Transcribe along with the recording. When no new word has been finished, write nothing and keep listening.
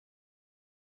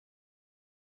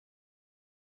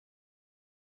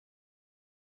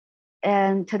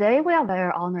And today we are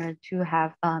very honored to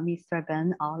have Mr.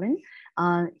 Ben Orlin.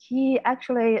 He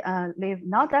actually lives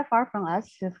not that far from us.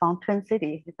 He's from Twin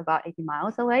City. It's about 80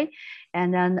 miles away.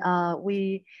 And then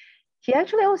he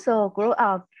actually also grew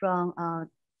up from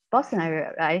Boston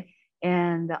area, right?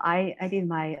 And I did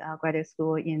my graduate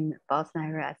school in Boston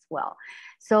area as well.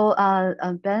 So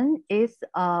Ben is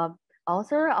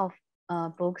author of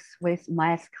books with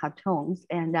math cartoons,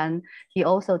 and then he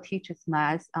also teaches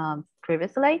math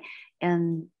previously,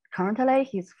 and currently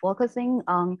he's focusing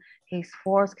on his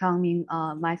forthcoming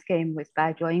math game with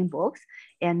by drawing books,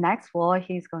 and next fall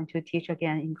he's going to teach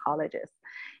again in colleges.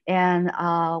 And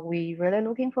we really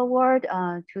looking forward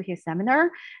to his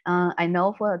seminar. I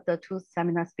know for the two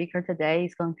seminar speaker today,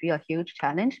 it's going to be a huge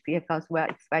challenge because we're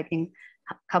expecting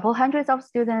couple hundreds of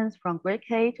students from grade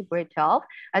K to grade 12.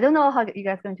 I don't know how you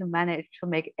guys are going to manage to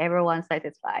make everyone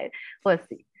satisfied. We'll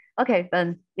see. Okay,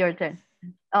 Ben, your turn.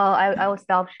 I will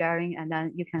stop sharing and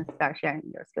then you can start sharing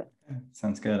your screen.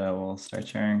 Sounds good. I will start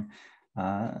sharing.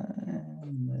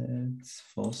 Let's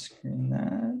full screen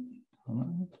that. Hold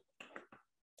on.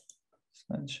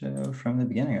 Slideshow from the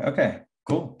beginning. Okay.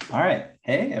 Cool. All right.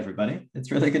 Hey, everybody. It's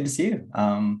really good to see you.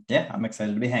 Yeah, I'm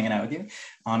excited to be hanging out with you.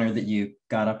 Honored that you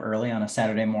got up early on a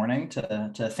Saturday morning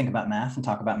to think about math and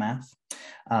talk about math.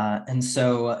 And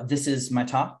so this is my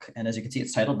talk. And as you can see,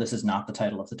 it's titled, this is not the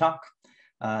title of the talk.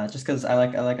 Just because I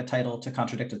like a title to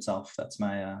contradict itself. That's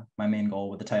my my main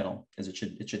goal with the title, is it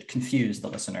should confuse the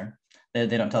listener. They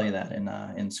don't tell you that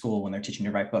in school when they're teaching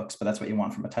you to write books, but that's what you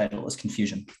want from a title, is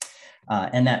confusion.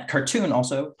 And that cartoon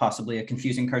also, possibly a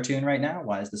confusing cartoon right now.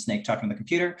 Why is the snake talking to the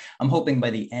computer? I'm hoping by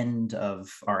the end of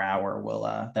our hour, will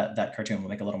that cartoon will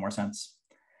make a little more sense.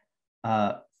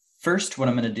 First, what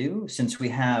I'm going to do, since we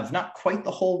have not quite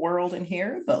the whole world in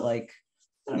here, but like,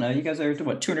 I don't know, you guys are,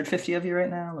 what, 250 of you right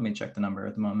now? Let me check the number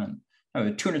at the moment.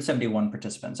 Oh, 271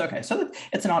 participants. Okay, so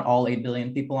it's not all 8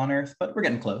 billion people on Earth, but we're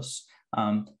getting close.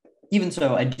 Even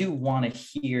so, I do want to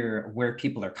hear where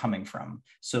people are coming from.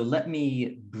 So let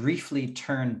me briefly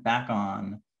turn back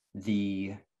on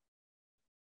the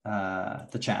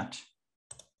chat.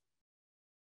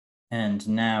 And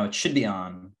now it should be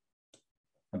on,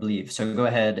 I believe. So go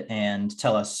ahead and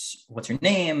tell us what's your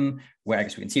name, where, I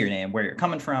guess we can see your name, where you're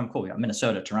coming from. Cool, we got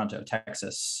Minnesota, Toronto,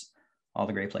 Texas, all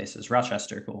the great places.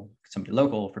 Rochester, cool. Somebody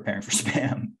local preparing for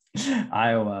spam.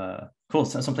 Iowa, cool.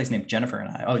 So someplace named Jennifer in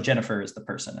Iowa. Oh, Jennifer is the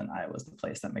person and Iowa is the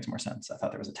place. That makes more sense. I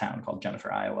thought there was a town called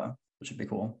Jennifer, Iowa, which would be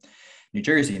cool. New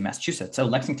Jersey, Massachusetts. Oh,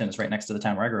 Lexington is right next to the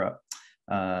town where I grew up.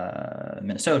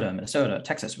 Minnesota,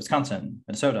 Texas, Wisconsin,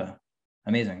 Minnesota.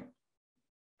 Amazing.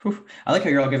 Whew. I like how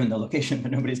you're all given the location,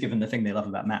 but nobody's given the thing they love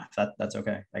about math. That's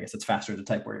okay. I guess it's faster to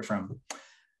type where you're from.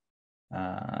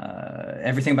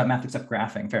 Everything about math except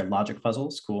graphing. Fair. Logic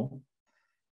puzzles, cool.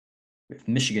 We have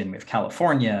Michigan, we have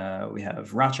California, we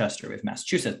have Rochester, we have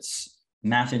Massachusetts.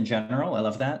 Math in general, I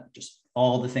love that. Just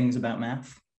all the things about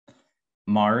math.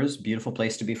 Mars, beautiful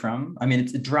place to be from. I mean,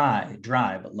 it's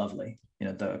dry, but lovely. You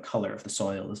know, the color of the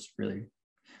soil is really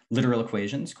literal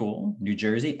equations, cool. New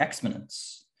Jersey,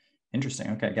 exponents.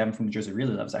 Interesting. Okay, Gavin from New Jersey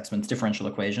really loves exponents. Differential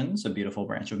equations, a beautiful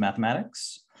branch of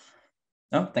mathematics.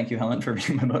 Oh, thank you, Helen, for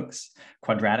reading my books.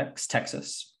 Quadratics,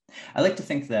 Texas. I like to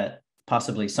think that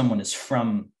possibly someone is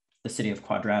from the city of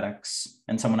quadratics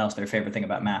and someone else, their favorite thing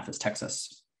about math is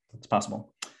Texas. It's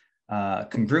possible.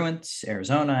 Congruence,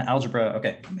 Arizona, algebra.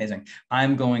 Okay, amazing.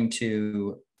 I'm going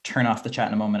to turn off the chat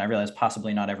in a moment. I realize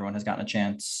possibly not everyone has gotten a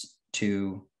chance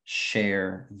to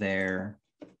share their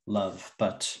love,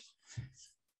 but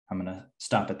I'm gonna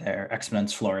stop it there.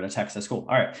 Exponents, Florida, Texas, cool.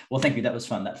 All right, well, thank you, that was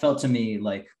fun. That felt to me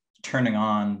like turning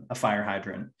on a fire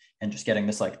hydrant and just getting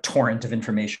this like torrent of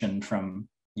information from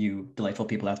you delightful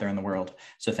people out there in the world.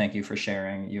 So thank you for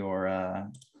sharing your,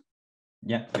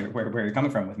 where you're coming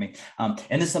from with me. And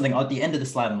this is something at the end of the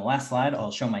slide, on the last slide,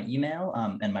 I'll show my email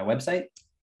and my website.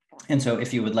 And so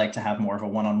if you would like to have more of a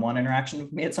one-on-one interaction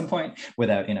with me at some point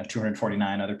without,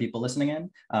 249 other people listening in,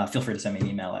 feel free to send me an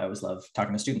email. I always love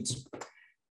talking to students.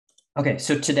 Okay,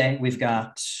 so today we've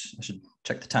got, I should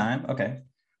check the time. Okay,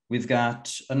 we've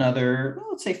got another,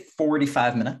 well, let's say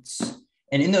 45 minutes.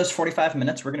 And in those 45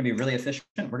 minutes, we're going to be really efficient.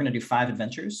 We're going to do 5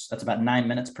 adventures. That's about 9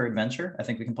 minutes per adventure. I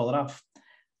think we can pull it off.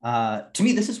 To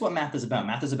me, this is what math is about.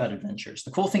 Math is about adventures.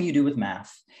 The cool thing you do with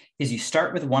math is you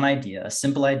start with one idea, a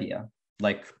simple idea,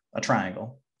 like a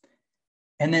triangle.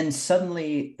 And then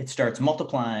suddenly it starts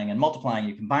multiplying and multiplying.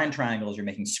 You combine triangles, you're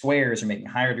making squares, you're making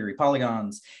higher degree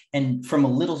polygons. And from a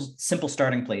little simple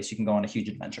starting place, you can go on a huge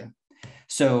adventure.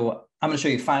 So I'm going to show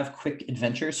you 5 quick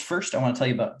adventures. First, I want to tell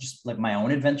you about just like my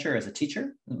own adventure as a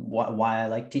teacher, why I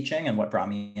like teaching and what brought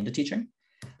me into teaching.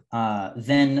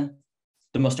 Then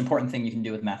the most important thing you can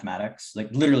do with mathematics, like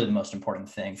literally the most important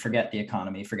thing, forget the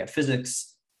economy, forget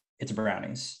physics, it's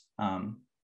brownies.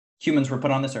 Humans were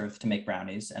put on this earth to make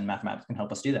brownies, and mathematics can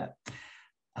help us do that.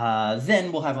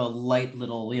 Then we'll have a light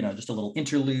little, just a little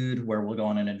interlude where we'll go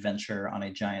on an adventure on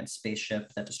a giant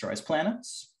spaceship that destroys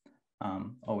planets.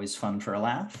 Always fun for a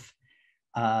laugh.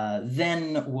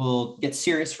 Then we'll get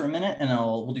serious for a minute, and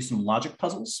we'll do some logic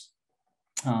puzzles.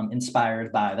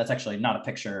 Inspired by, that's actually not a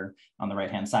picture on the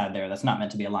right-hand side there. That's not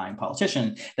meant to be a lying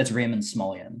politician. That's Raymond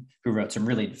Smullyan, who wrote some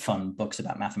really fun books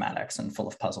about mathematics and full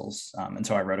of puzzles. And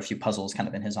so I wrote a few puzzles kind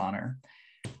of in his honor.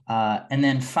 And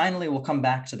then finally, we'll come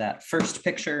back to that first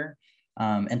picture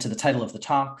and to the title of the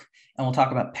talk, and we'll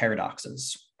talk about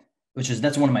paradoxes,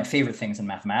 that's one of my favorite things in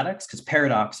mathematics, because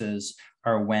paradoxes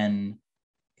are when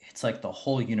it's like the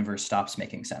whole universe stops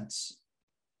making sense.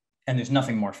 And there's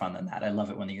nothing more fun than that. I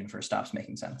love it when the universe stops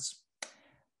making sense.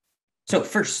 So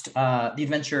first, the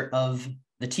adventure of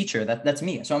the teacher, that's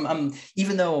me. So I'm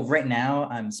even though right now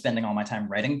I'm spending all my time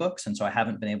writing books, and so I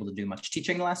haven't been able to do much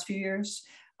teaching the last few years,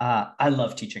 I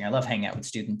love teaching. I love hanging out with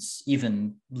students,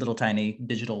 even little tiny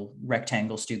digital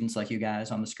rectangle students like you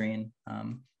guys on the screen.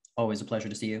 Always a pleasure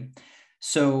to see you.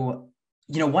 So,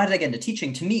 why did I get into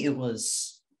teaching? To me, it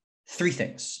was three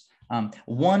things.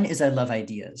 One is I love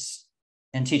ideas,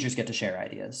 and teachers get to share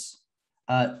ideas.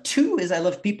 Two is I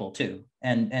love people too,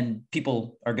 and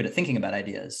people are good at thinking about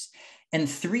ideas. And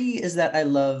three is that I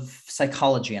love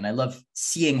psychology, and I love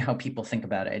seeing how people think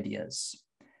about ideas.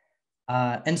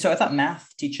 And so I thought math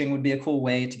teaching would be a cool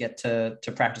way to get to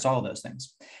practice all of those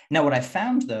things. Now, what I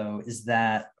found though, is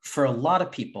that for a lot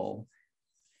of people,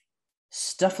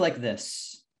 stuff like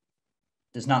this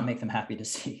does not make them happy to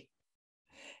see.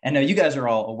 And now you guys are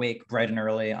all awake bright and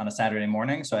early on a Saturday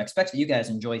morning, so I expect that you guys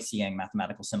enjoy seeing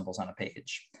mathematical symbols on a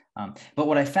page. But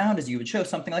what I found is you would show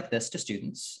something like this to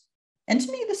students. And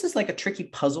to me, this is like a tricky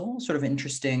puzzle, sort of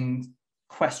interesting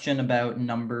question about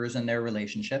numbers and their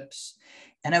relationships.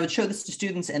 And I would show this to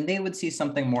students, and they would see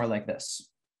something more like this.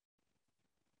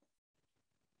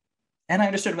 And I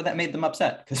understood why that made them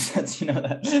upset, because that's,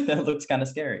 that looks kind of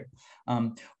scary.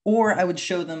 Or I would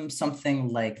show them something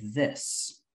like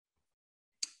this.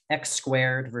 X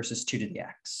squared versus 2 to the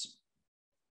x.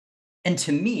 And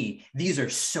to me, these are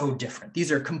so different.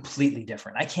 These are completely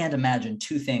different. I can't imagine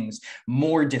two things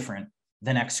more different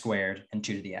than x squared and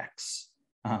 2 to the x.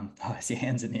 I see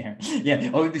hands in the air. Yeah,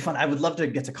 it would be fun. I would love to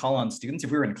get to call on students.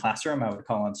 If we were in a classroom, I would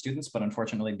call on students, but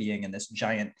unfortunately being in this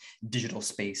giant digital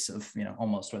space of,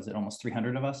 almost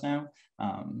 300 of us now?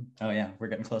 Oh yeah, we're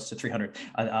getting close to 300.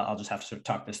 I'll just have to sort of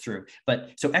talk this through.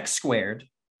 But so x squared,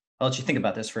 I'll let you think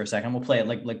about this for a second. We'll play it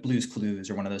like Blue's Clues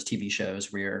or one of those TV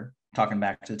shows where you're talking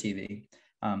back to the TV.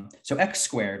 So x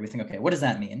squared, we think, okay, what does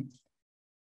that mean?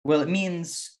 Well, it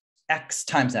means x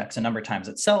times x, a number times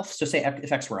itself. So say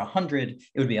if x were 100,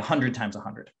 it would be 100 times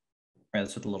 100. Right?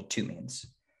 That's what the little 2 means.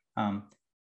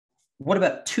 What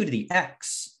about 2 to the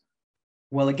x?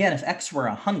 Well, again, if x were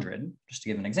 100, just to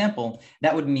give an example,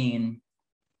 that would mean,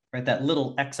 right, that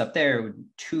little x up there,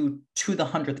 2 to the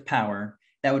 100th power,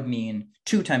 that would mean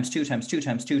 2 times 2 times 2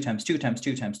 times 2 times 2 times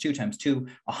 2 times 2 times 2,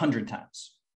 100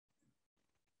 times.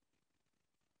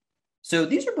 So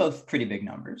these are both pretty big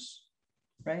numbers,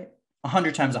 right?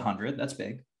 100 times 100, that's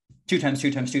big. 2 times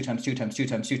 2 times 2 times 2 times 2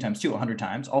 times 2 times 2, 100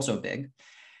 times, also big.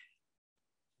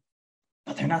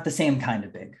 But they're not the same kind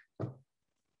of big.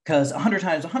 Because 100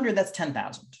 times 100, that's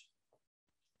 10,000.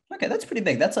 Okay, that's pretty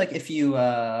big. That's like if you,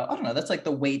 I don't know, that's like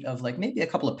the weight of like maybe a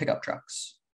couple of pickup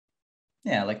trucks.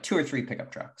 Yeah, like 2 or 3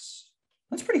 pickup trucks.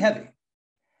 That's pretty heavy.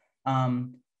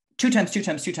 2 times 2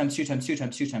 times 2 times 2 times 2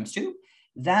 times 2 times 2,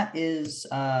 that is,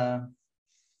 that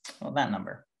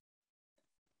number.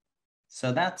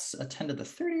 So that's a 10 to the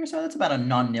 30 or so. That's about a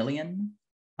nonillion,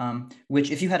 which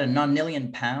if you had a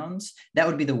nonillion pounds, that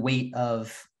would be the weight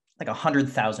of like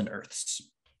 100,000 Earths.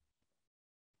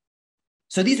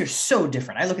 So these are so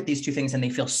different. I look at these two things and they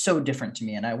feel so different to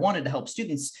me. And I wanted to help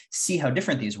students see how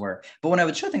different these were. But when I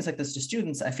would show things like this to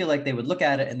students, I feel like they would look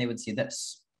at it and they would see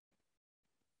this.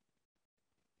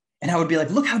 And I would be like,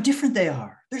 look how different they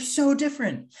are. They're so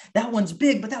different. That one's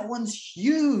big, but that one's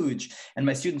huge. And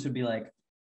my students would be like,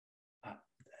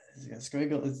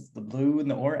 is the blue and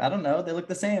the orange? I don't know. They look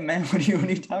the same, man. What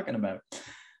are you talking about?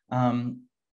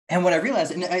 And what I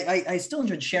realized, and I still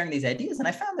enjoyed sharing these ideas, and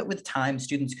I found that with time,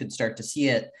 students could start to see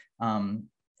it and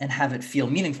have it feel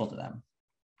meaningful to them.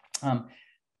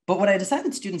 But what I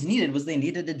decided students needed was they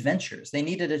needed adventures. They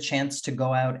needed a chance to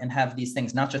go out and have these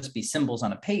things not just be symbols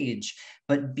on a page,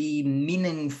 but be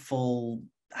meaningful,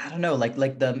 I don't know,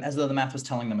 as though the math was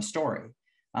telling them a story.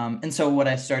 And so what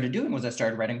I started doing was I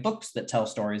started writing books that tell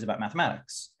stories about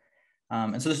mathematics.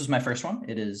 And so this was my first one.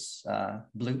 It is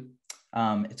blue.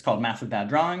 It's called Math with Bad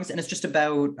Drawings. And it's just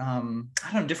about, I don't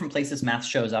know, different places math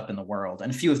shows up in the world.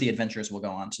 And a few of the adventures we'll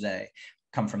go on today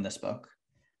come from this book.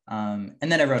 And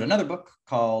then I wrote another book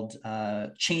called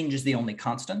Change is the Only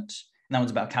Constant. And that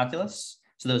one's about calculus.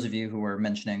 So those of you who were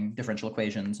mentioning differential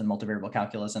equations and multivariable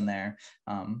calculus in there,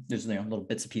 there's little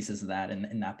bits and pieces of that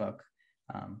in that book.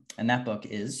 And that book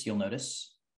is, you'll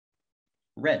notice,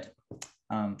 red.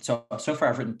 So far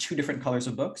I've written 2 different colors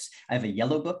of books. I have a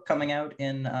yellow book coming out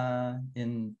in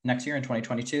next year in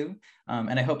 2022.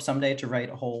 And I hope someday to write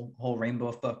a whole rainbow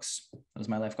of books. That is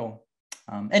my life goal.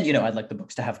 And I'd like the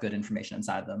books to have good information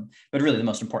inside them, but really the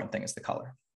most important thing is the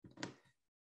color.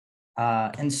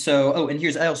 And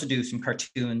here's, I also do some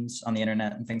cartoons on the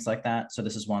internet and things like that. So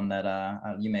this is one that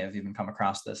you may have even come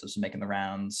across this. This was making the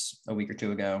rounds a week or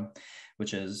 2 ago,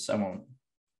 which is,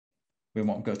 we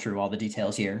won't go through all the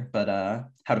details here, but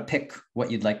how to pick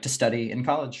what you'd like to study in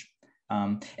college.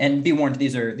 And be warned,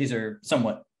 these are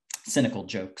somewhat cynical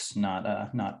jokes,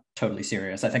 not totally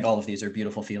serious. I think all of these are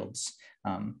beautiful fields,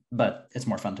 but it's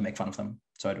more fun to make fun of them.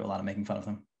 So I do a lot of making fun of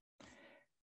them.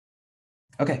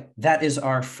 Okay, that is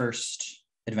our first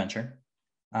adventure,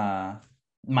 my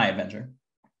adventure.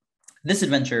 This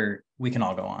adventure we can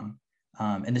all go on.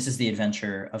 And this is the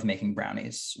adventure of making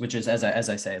brownies, which is, as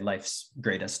I say, life's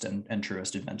greatest and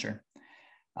truest adventure.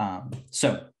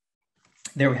 So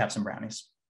there we have some brownies.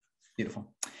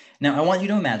 Beautiful. Now I want you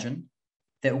to imagine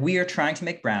that we are trying to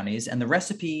make brownies and the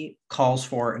recipe calls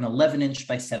for an 11-inch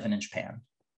by 7-inch pan.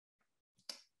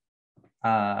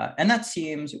 And that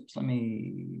seems, oops, let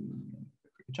me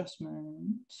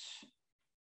adjustment.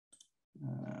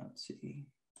 Let's see.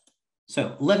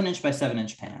 So 11-inch by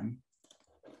 7-inch pan.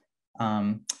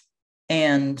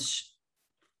 And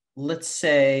let's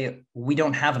say we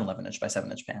don't have an 11-inch by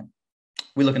 7-inch pan.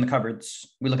 We look in the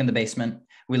cupboards, we look in the basement,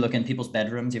 we look in people's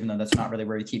bedrooms, even though that's not really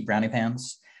where you keep brownie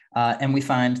pans. And we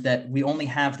find that we only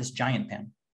have this giant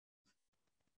pan,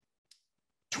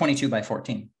 22 by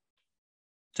 14.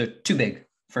 So too big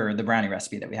for the brownie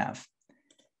recipe that we have.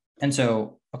 And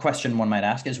so a question one might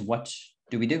ask is, what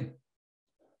do we do,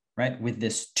 right, with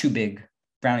this too big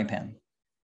brownie pan?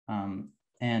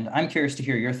 And I'm curious to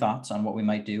hear your thoughts on what we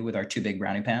might do with our too big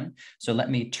brownie pan. So let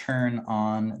me turn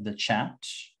on the chat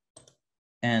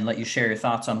and let you share your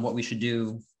thoughts on what we should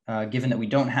do, given that we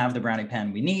don't have the brownie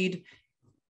pan we need.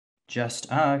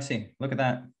 Just, I see, look at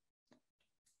that.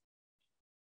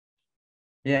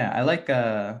 Yeah, I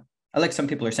like some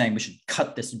people are saying we should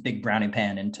cut this big brownie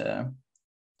pan into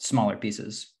smaller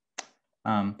pieces.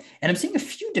 And I'm seeing a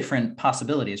few different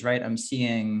possibilities, right? I'm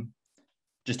seeing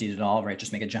just eat it all, right?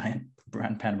 Just make a giant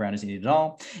pan of brownies and eat it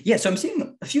all. Yeah, so I'm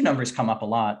seeing a few numbers come up a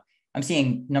lot. I'm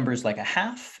seeing numbers like a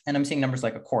half, and I'm seeing numbers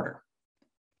like a quarter.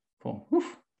 Cool.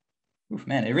 Oof. Oof,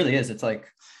 man, it really is. It's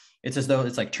as though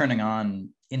it's like turning on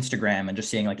Instagram and just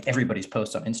seeing like everybody's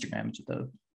posts on Instagram. The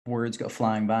words go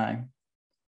flying by.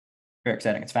 Very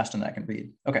exciting. It's faster than I can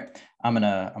read. Okay, I'm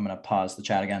gonna pause the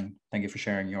chat again. Thank you for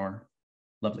sharing your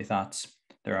lovely thoughts.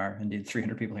 There are indeed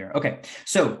 300 people here. Okay,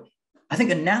 so I think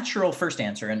a natural first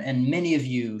answer, and many of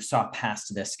you saw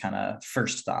past this kind of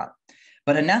first thought,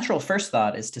 but a natural first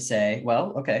thought is to say,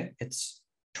 well, okay, it's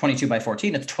 22 by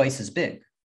 14, it's twice as big.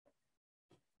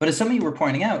 But as some of you were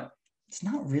pointing out, it's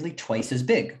not really twice as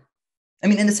big. I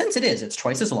mean, in a sense it is, it's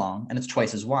twice as long and it's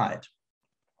twice as wide.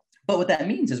 But what that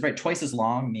means is, right, twice as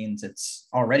long means it's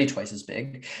already twice as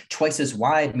big. Twice as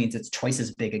wide means it's twice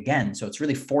as big again. So it's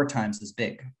really 4 times as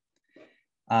big.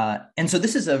 And so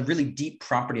this is a really deep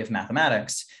property of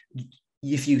mathematics.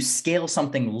 If you scale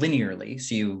something linearly,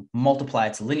 so you multiply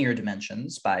its linear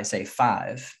dimensions by, say,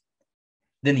 5,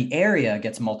 then the area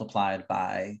gets multiplied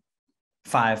by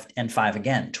 5 and 5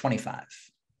 again, 25.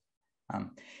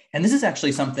 And this is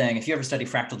actually something, if you ever study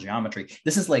fractal geometry,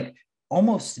 this is like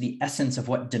almost the essence of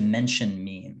what dimension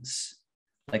means.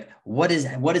 Like, what is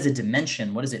a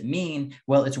dimension? What does it mean?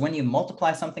 Well, it's when you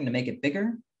multiply something to make it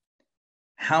bigger,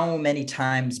 how many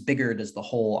times bigger does the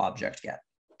whole object get?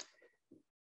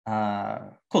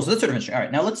 Cool, so that's sort of interesting. All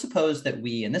right, now let's suppose that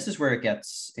and this is where it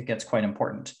gets quite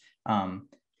important,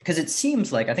 because it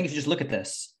seems like, I think if you just look at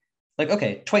this, like,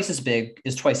 okay, twice as big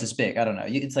is twice as big. I don't know,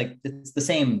 it's like, it's the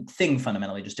same thing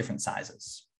fundamentally, just different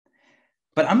sizes.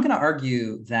 But I'm gonna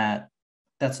argue that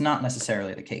that's not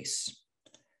necessarily the case.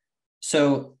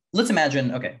 So let's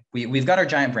imagine, okay, we've got our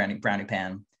giant brownie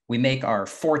pan. We make our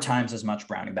 4 times as much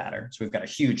brownie batter. So we've got a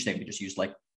huge thing. We just used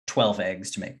like 12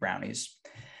 eggs to make brownies.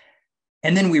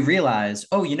 And then we realize,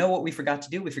 oh, you know what we forgot to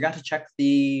do? We forgot to check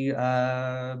the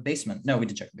basement. No, we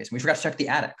did check the basement. We forgot to check the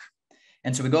attic.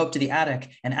 And so we go up to the attic,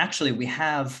 and actually we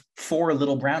have 4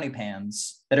 little brownie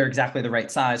pans that are exactly the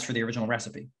right size for the original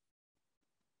recipe.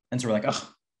 And so we're like,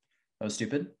 oh, that was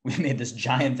stupid. We made this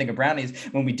giant thing of brownies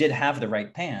when we did have the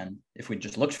right pan if we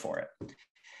just looked for it.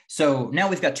 So now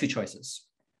we've got 2 choices.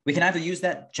 We can either use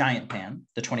that giant pan,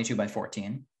 the 22 by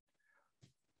 14,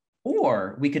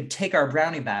 or we could take our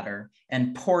brownie batter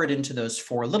and pour it into those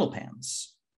 4 little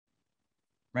pans,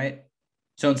 right?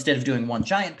 So instead of doing 1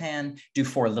 giant pan, do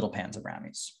 4 little pans of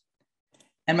brownies.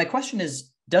 And my question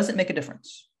is, does it make a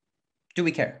difference? Do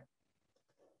we care?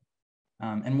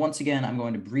 And once again, I'm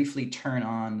going to briefly turn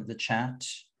on the chat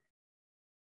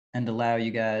and allow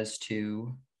you guys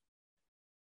to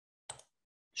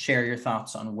share your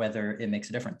thoughts on whether it makes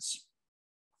a difference.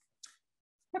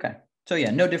 Okay, so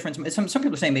yeah, no difference. Some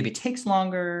people are saying maybe it takes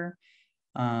longer.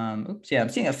 Oops, yeah, I'm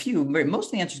seeing a few, most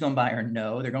of the answers going by are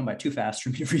no, they're going by too fast for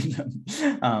me to read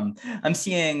them. I'm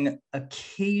seeing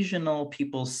occasional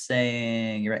people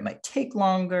saying, you're right, it might take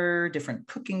longer, different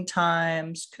cooking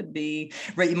times, could be,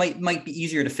 right, it might be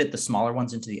easier to fit the smaller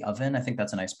ones into the oven. I think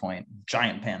that's a nice point.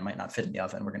 Giant pan might not fit in the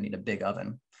oven. We're gonna need a big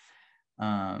oven.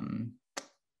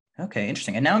 Okay,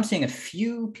 interesting. And now I'm seeing a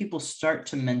few people start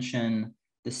to mention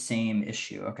the same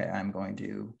issue. Okay, I'm going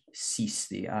to cease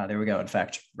the, there we go. In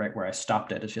fact, right where I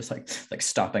stopped it, it's just like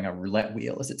stopping a roulette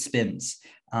wheel as it spins.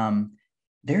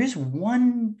 There is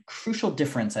one crucial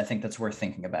difference I think that's worth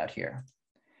thinking about here,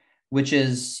 which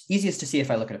is easiest to see if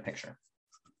I look at a picture.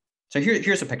 So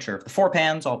here's a picture of the 4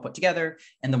 pans all put together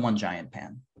and the 1 giant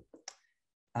pan.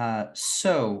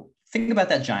 So think about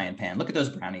that giant pan. Look at those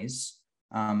brownies.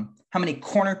 How many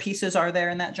corner pieces are there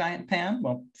in that giant pan?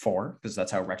 Well, 4, because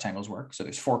that's how rectangles work. So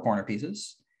there's 4 corner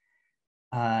pieces.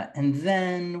 And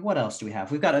then what else do we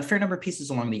have? We've got a fair number of pieces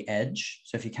along the edge.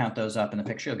 So if you count those up in the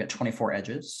picture, you'll get 24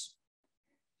 edges.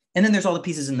 And then there's all the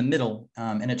pieces in the middle.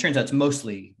 And it turns out it's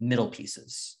mostly middle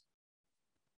pieces.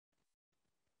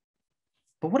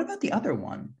 But what about the other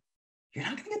one? You're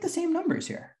not going to get the same numbers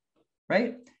here,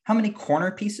 right? How many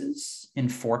corner pieces in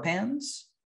 4 pans?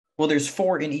 Well, there's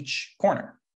 4 in each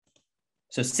corner.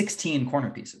 So 16 corner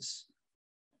pieces.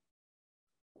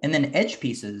 And then edge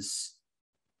pieces,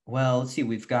 well, let's see,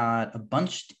 we've got a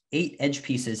bunch, 8 edge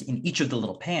pieces in each of the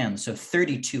little pans, so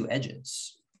 32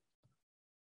 edges.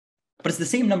 But it's the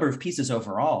same number of pieces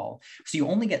overall, so you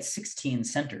only get 16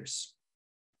 centers.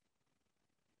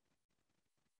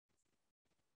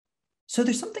 So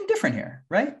there's something different here,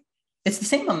 right? It's the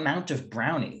same amount of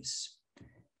brownies,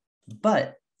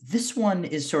 but this one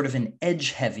is sort of an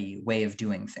edge-heavy way of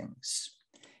doing things.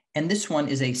 And this one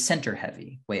is a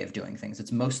center-heavy way of doing things.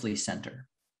 It's mostly center.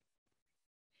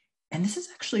 And this is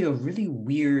actually a really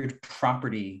weird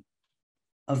property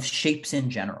of shapes in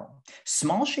general.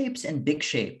 Small shapes and big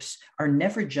shapes are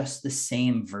never just the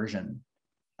same version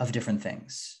of different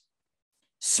things.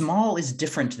 Small is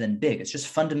different than big. It's just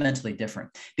fundamentally different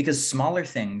because smaller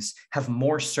things have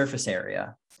more surface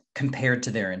area compared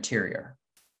to their interior.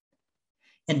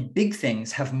 And big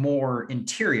things have more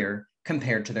interior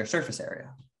compared to their surface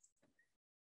area.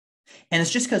 And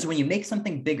it's just because when you make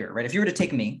something bigger, right? If you were to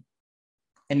take me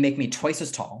and make me twice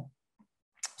as tall,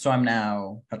 so I'm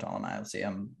now, how tall am I? Let's see,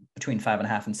 I'm between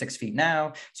 5.5 and 6 feet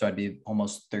now. So I'd be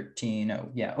almost 13,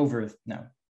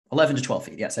 11 to 12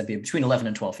 feet. Yes, I'd be between 11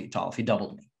 and 12 feet tall if he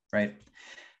doubled me, right?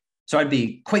 So I'd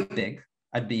be quite big.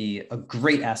 I'd be a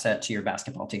great asset to your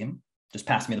basketball team. Just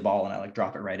pass me the ball and I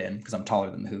drop it right in because I'm taller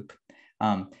than the hoop.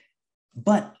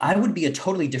 But I would be a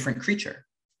totally different creature.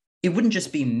 It wouldn't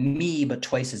just be me, but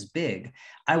twice as big.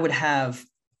 I would have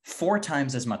 4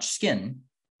 times as much skin,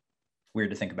 weird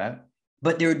to think about,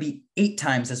 but there would be 8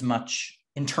 times as much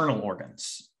internal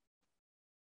organs.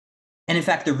 And in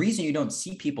fact, the reason you don't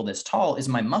see people this tall is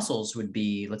my muscles would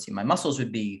be, my muscles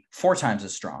would be 4 times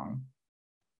as strong,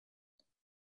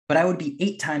 but I would be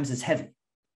 8 times as heavy.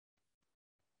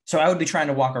 So I would be trying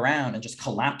to walk around and just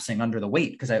collapsing under the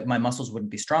weight because my muscles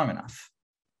wouldn't be strong enough.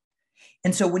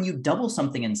 And so when you double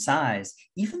something in size,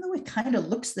 even though it kind of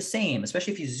looks the same,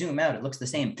 especially if you zoom out, it looks the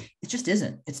same. It just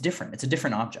isn't. It's different. It's a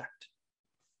different object.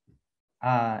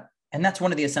 And that's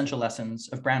one of the essential lessons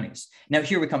of brownies. Now,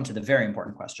 here we come to the very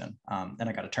important question. And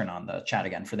I got to turn on the chat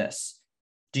again for this.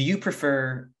 Do you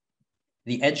prefer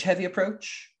the edge-heavy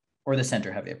approach or the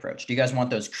center-heavy approach? Do you guys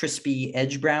want those crispy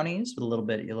edge brownies with a little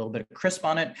bit of crisp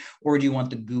on it, or do you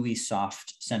want the gooey,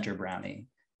 soft center brownie?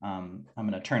 I'm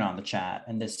going to turn on the chat,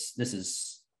 and this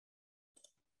is,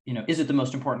 is it the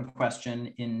most important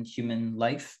question in human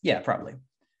life? Yeah, probably.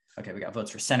 Okay, we got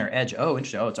votes for center, edge. Oh,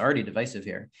 interesting. Oh, it's already divisive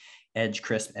here. Edge,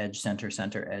 crisp, edge, center,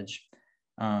 center, edge.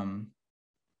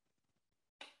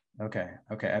 Okay.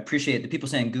 I appreciate the people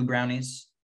saying goo brownies.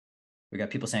 We got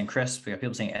people saying crisp. We got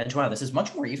people saying edge. Wow, this is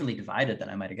much more evenly divided than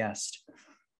I might have guessed.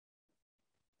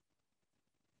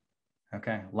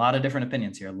 Okay, a lot of different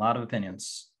opinions here. A lot of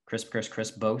opinions. Crisp, crisp,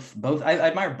 crisp, both. Both. I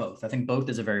admire both. I think both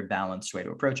is a very balanced way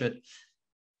to approach it.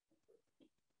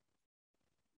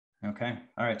 Okay,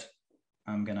 all right.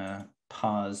 I'm gonna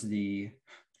pause the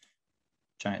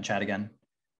giant chat again.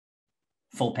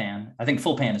 Full pan. I think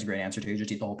full pan is a great answer too.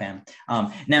 Just eat the whole pan.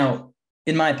 Now,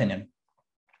 in my opinion,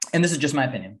 and this is just my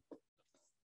opinion,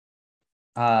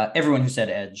 everyone who said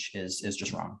edge is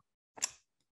just wrong.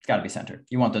 It's got to be centered.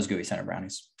 You want those gooey center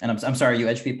brownies. And I'm sorry, you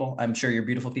edge people. I'm sure you're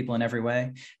beautiful people in every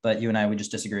way, but you and I would just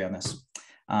disagree on this.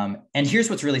 And here's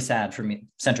what's really sad for me,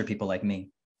 center people like me,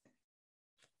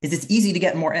 is it's easy to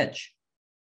get more edge,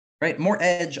 right? More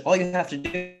edge, all you have to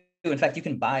do, in fact, you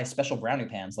can buy special brownie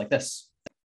pans like this.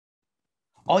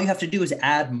 All you have to do is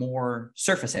add more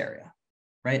surface area,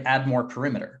 right? Add more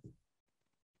perimeter.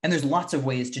 And there's lots of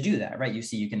ways to do that, right? You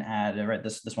see, you can add, right,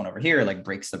 this one over here, like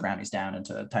breaks the brownies down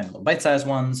into tiny little bite-sized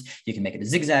ones. You can make it a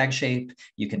zigzag shape.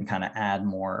 You can kind of add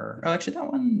more, oh, actually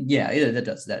that one, yeah,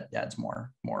 that adds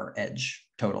more edge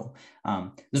total.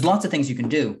 There's lots of things you can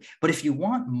do, but if you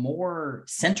want more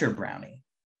center brownie,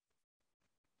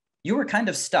 you are kind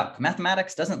of stuck.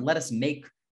 Mathematics doesn't let us make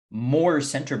more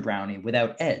center brownie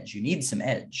without edge. You need some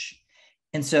edge.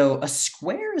 And so a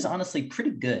square is honestly pretty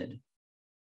good.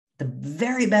 The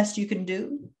very best you can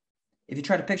do, if you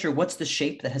try to picture what's the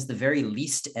shape that has the very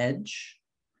least edge,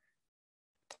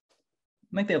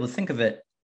 you might be able to think of it.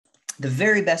 The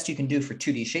very best you can do for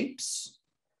 2D shapes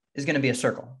is going to be a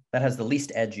circle that has the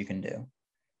least edge you can do.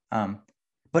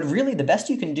 But really the best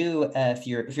you can do if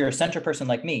you're a center person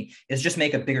like me is just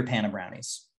make a bigger pan of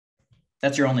brownies.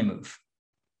 That's your only move.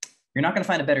 You're not going to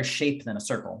find a better shape than a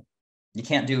circle. You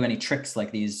can't do any tricks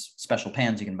like these special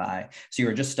pans you can buy. So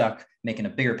you're just stuck making a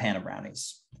bigger pan of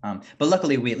brownies. But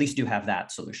luckily, we at least do have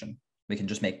that solution. We can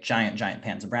just make giant, giant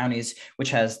pans of brownies,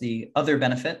 which has the other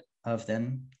benefit of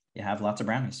then you have lots of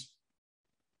brownies.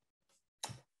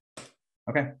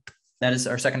 Okay, that is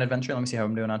our second adventure. Let me see how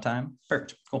I'm doing on time.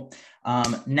 Perfect, cool.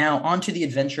 Now on to the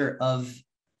adventure of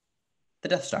the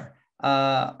Death Star.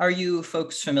 Are you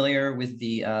folks familiar with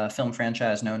the film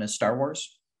franchise known as Star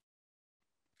Wars?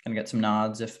 Gonna get some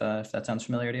nods if that sounds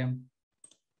familiar to you.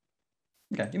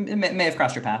 Okay, it may have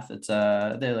crossed your path. It's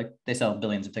they sell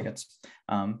billions of tickets.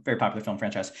 Very popular film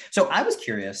franchise. So I was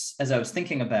curious as I was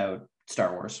thinking about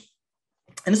Star Wars,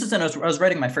 and this is when I was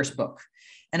writing my first book,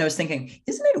 and I was thinking,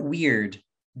 isn't it weird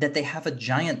that they have a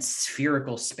giant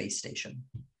spherical space station?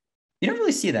 You don't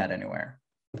really see that anywhere,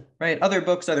 right? Other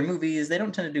books, other movies, they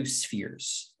don't tend to do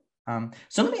spheres.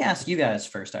 So let me ask you guys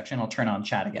first, actually, and I'll turn on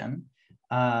chat again.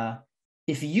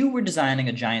 If you were designing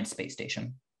a giant space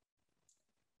station,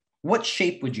 what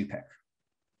shape would you pick?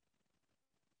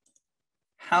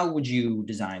 How would you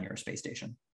design your space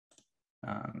station?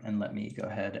 And let me go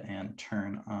ahead and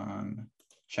turn on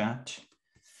chat.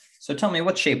 So tell me,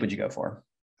 what shape would you go for?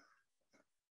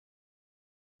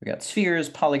 We got spheres,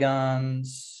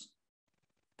 polygons,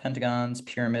 pentagons,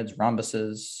 pyramids,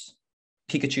 rhombuses,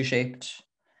 Pikachu shaped,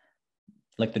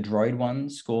 like the droid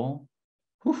ones, cool.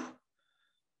 Whew.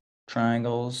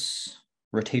 Triangles,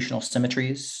 rotational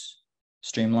symmetries,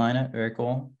 streamline it, very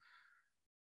cool.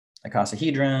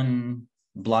 Icosahedron,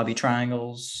 blobby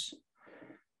triangles.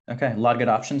 Okay, a lot of good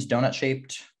options. Donut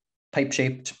shaped, pipe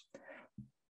shaped.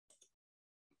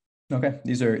 Okay,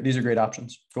 these are great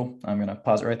options. Cool. I'm gonna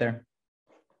pause it right there.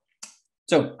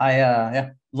 So yeah,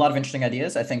 a lot of interesting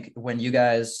ideas. I think when you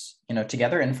guys,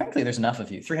 together, and frankly, there's enough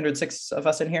of you, 306 of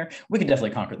us in here, we can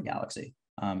definitely conquer the galaxy.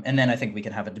 And then I think we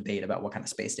can have a debate about what kind of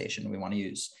space station we want to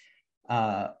use.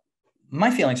 My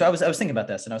feeling, so I was thinking about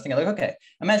this, and I was thinking like, okay,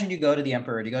 imagine you go to the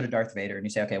Emperor, you go to Darth Vader, and you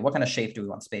say, okay, what kind of shape do we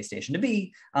want space station to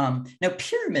be? Now,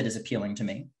 pyramid is appealing to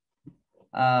me.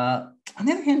 On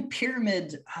the other hand,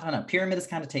 pyramid, I don't know, pyramid is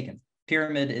kind of taken.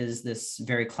 Pyramid is this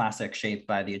very classic shape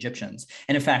by the Egyptians.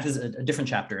 And in fact, this is a different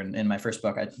chapter in my first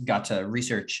book. I got to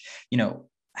research,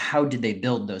 how did they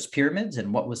build those pyramids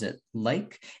and what was it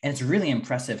like? And it's really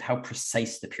impressive how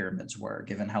precise the pyramids were,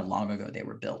 given how long ago they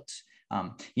were built.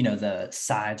 The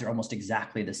sides are almost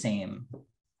exactly the same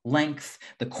length.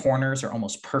 The corners are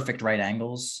almost perfect right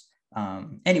angles.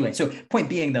 Anyway, so point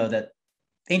being though, that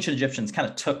ancient Egyptians kind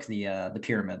of took the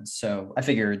pyramids. So I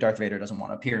figure Darth Vader doesn't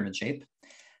want a pyramid shape.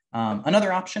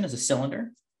 Another option is a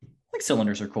cylinder. Like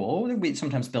cylinders are cool. We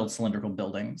sometimes build cylindrical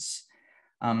buildings.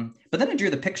 But then I drew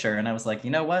the picture and I was like,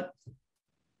 you know what?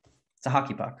 It's a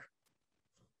hockey puck.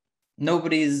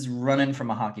 Nobody's running from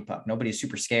a hockey puck. Nobody's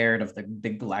super scared of the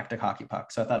big galactic hockey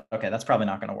puck. So I thought, okay, that's probably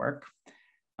not going to work.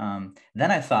 Then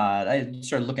I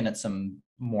started looking at some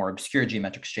more obscure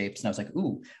geometric shapes. And I was like,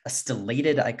 ooh, a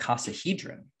stellated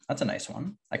icosahedron. That's a nice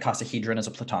one. Icosahedron is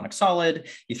a platonic solid.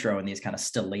 You throw in these kind of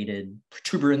stellated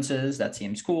protuberances. That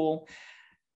seems cool.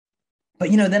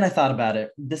 But, then I thought about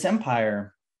it. This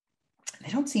empire,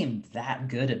 they don't seem that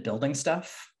good at building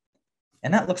stuff.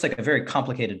 And that looks like a very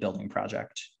complicated building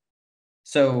project.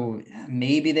 So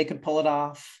maybe they could pull it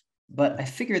off, but I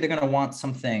figure they're going to want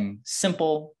something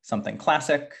simple, something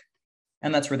classic,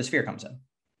 and that's where the sphere comes in.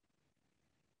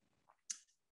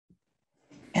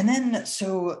 And then,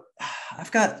 so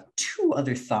I've got two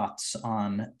other thoughts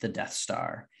on the Death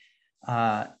Star.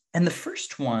 And the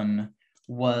first one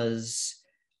was,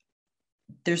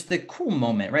 there's the cool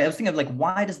moment, right? I was thinking of like,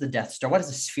 why does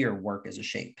the sphere work as a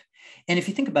shape? And if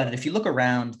you think about it, if you look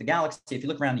around the galaxy, if you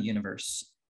look around the universe,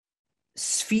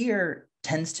 sphere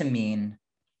tends to mean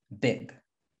big,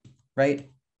 right?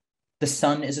 The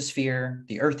sun is a sphere,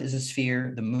 the earth is a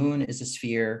sphere, the moon is a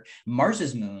sphere.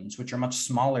 Mars's moons, which are much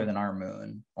smaller than our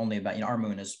moon, only about, our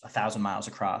moon is 1,000 miles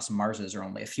across, Mars's are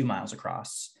only a few miles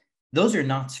across. Those are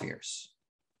not spheres.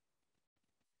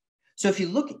 So if you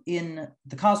look in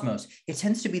the cosmos, it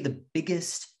tends to be the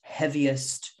biggest,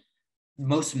 heaviest,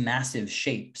 most massive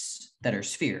shapes that are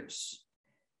spheres.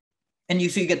 And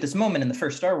so you get this moment in the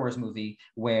first Star Wars movie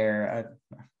where,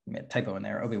 I made a typo in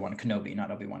there, Obi-Wan Kenobi,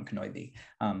 not Obi-Wan Kenobi.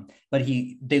 But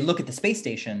they look at the space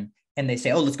station and they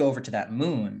say, oh, let's go over to that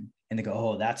moon. And they go,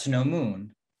 oh, that's no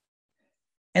moon.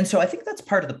 And so I think that's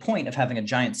part of the point of having a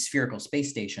giant spherical space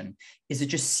station, is it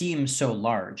just seems so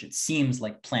large. It seems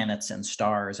like planets and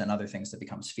stars and other things that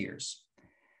become spheres.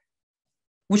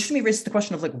 Which to me raises the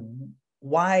question of like,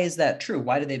 why is that true?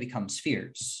 Why do they become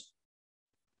spheres?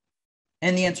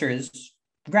 And the answer is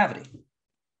gravity.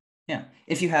 Yeah,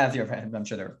 if you have, I'm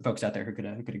sure there are folks out there who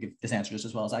could give this answer just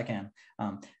as well as I can.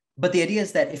 But the idea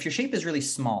is that if your shape is really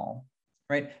small,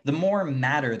 right, the more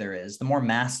matter there is, the more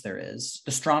mass there is,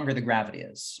 the stronger the gravity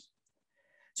is.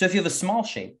 So if you have a small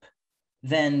shape,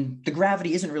 then the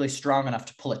gravity isn't really strong enough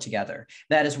to pull it together.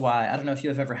 That is why, I don't know if you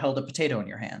have ever held a potato in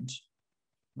your hand,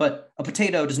 but a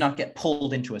potato does not get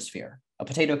pulled into a sphere. A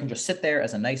potato can just sit there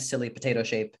as a nice, silly potato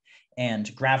shape,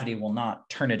 and gravity will not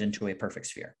turn it into a perfect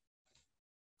sphere.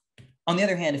 On the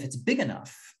other hand, if it's big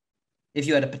enough, if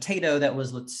you had a potato that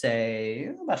was, let's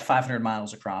say, about 500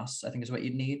 miles across, I think is what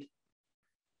you'd need.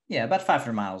 Yeah, about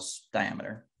 500 miles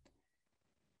diameter.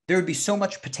 There would be so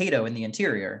much potato in the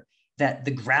interior that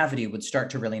the gravity would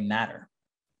start to really matter.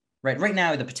 Right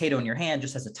now, the potato in your hand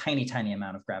just has a tiny, tiny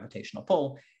amount of gravitational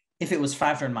pull. If it was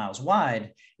 500 miles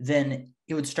wide, then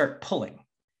it would start pulling.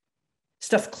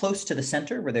 Stuff close to the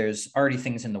center where there's already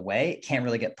things in the way, it can't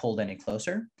really get pulled any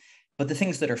closer. But the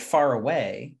things that are far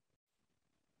away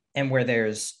and where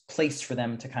there's place for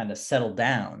them to kind of settle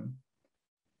down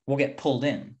will get pulled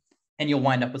in, and you'll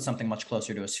wind up with something much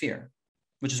closer to a sphere,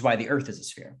 which is why the Earth is a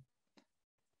sphere.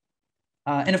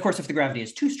 And of course, if the gravity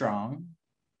is too strong,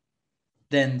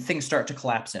 then things start to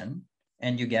collapse in,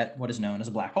 and you get what is known as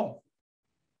a black hole.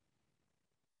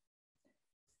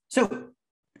 So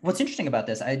what's interesting about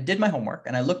this, I did my homework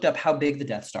and I looked up how big the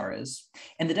Death Star is.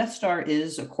 And the Death Star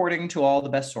is, according to all the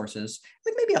best sources,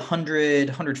 like maybe 100,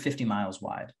 150 miles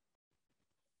wide,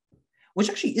 which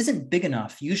actually isn't big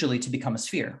enough usually to become a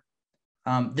sphere.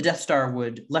 The Death Star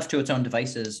would, left to its own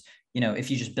devices,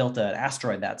 if you just built an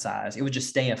asteroid that size, it would just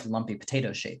stay a lumpy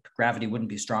potato shape. Gravity wouldn't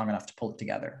be strong enough to pull it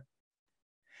together.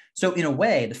 So in a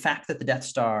way, the fact that the Death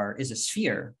Star is a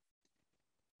sphere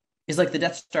is like the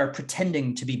Death Star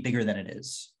pretending to be bigger than it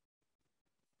is,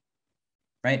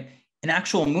 right? An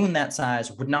actual moon that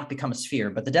size would not become a sphere,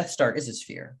 but the Death Star is a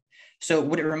sphere. So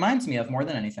what it reminds me of more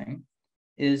than anything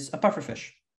is a pufferfish.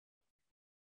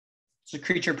 It's a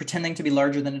creature pretending to be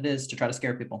larger than it is to try to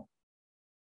scare people.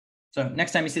 So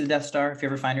next time you see the Death Star, if you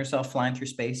ever find yourself flying through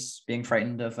space, being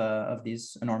frightened of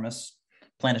these enormous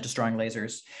planet-destroying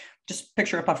lasers, just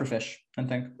picture a pufferfish and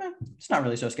think, it's not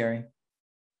really so scary.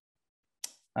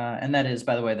 And that is,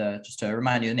 by the way, just to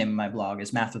remind you, the name of my blog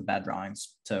is Math with Bad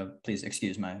Drawings. So please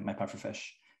excuse my pufferfish,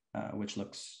 which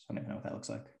looks, I don't even know what that looks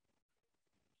like.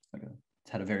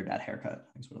 It's had a very bad haircut.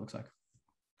 That's what it looks like.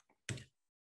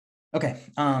 Okay.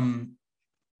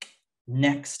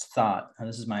 Next thought.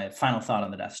 This is my final thought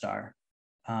on the Death Star.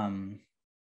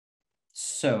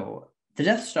 So the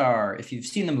Death Star, if you've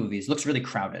seen the movies, looks really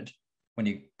crowded when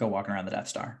you go walking around the Death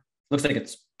Star. Looks like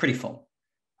it's pretty full.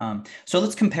 So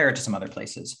let's compare it to some other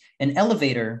places. An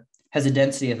elevator has a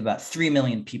density of about 3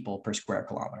 million people per square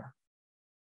kilometer.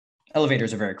 Elevator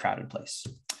is a very crowded place.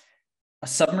 A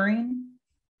submarine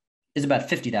is about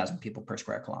 50,000 people per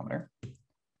square kilometer.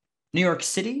 New York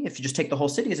City, if you just take the whole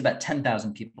city, is about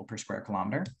 10,000 people per square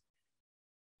kilometer.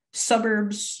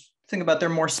 Suburbs, think about they're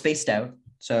more spaced out.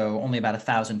 So only about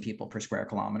 1,000 people per square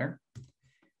kilometer.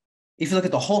 If you look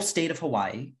at the whole state of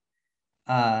Hawaii,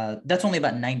 that's only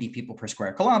about 90 people per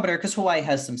square kilometer, because Hawaii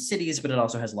has some cities, but it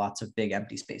also has lots of big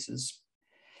empty spaces.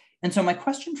 And so my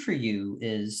question for you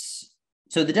is,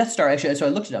 so the Death Star, actually, so I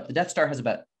looked it up. The Death Star has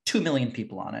about 2 million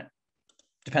people on it.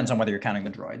 Depends on whether you're counting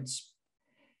the droids.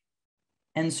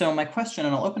 And so my question,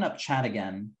 and I'll open up chat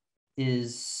again,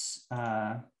 is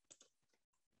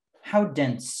how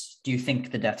dense do you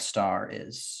think the Death Star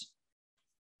is?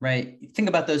 Right? Think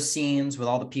about those scenes with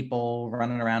all the people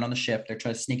running around on the ship.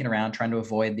 They're sneaking around, trying to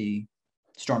avoid the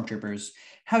stormtroopers.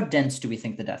 How dense do we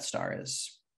think the Death Star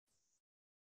is?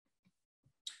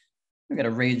 We've got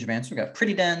a range of answers. We've got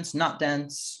pretty dense, not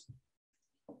dense.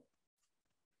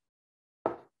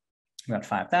 We've got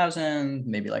 5,000,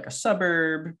 maybe like a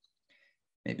suburb,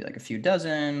 maybe like a few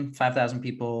dozen, 5,000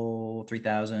 people,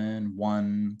 3,000,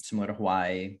 1, similar to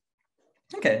Hawaii.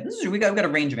 Okay, we've got a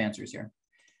range of answers here.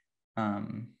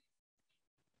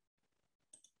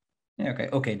 Yeah,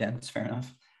 okay, dense, fair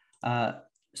enough.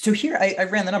 So here I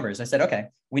ran the numbers. I said, okay,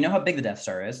 we know how big the Death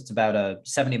Star is. It's about a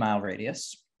 70-mile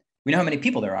radius. We know how many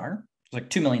people there are. There's like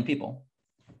 2 million people.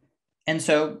 And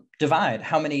so divide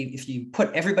how many, if you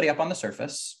put everybody up on the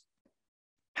surface,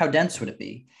 how dense would it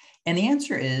be? And the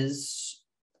answer is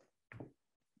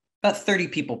about 30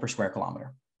 people per square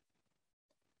kilometer,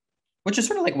 which is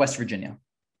sort of like West Virginia,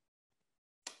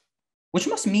 which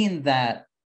must mean that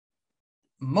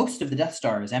most of the Death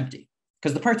Star is empty,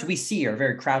 because the parts we see are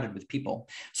very crowded with people.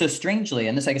 So strangely,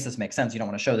 and I guess this makes sense, you don't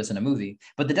want to show this in a movie,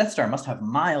 but the Death Star must have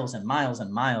miles and miles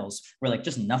and miles where like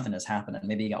just nothing is happening.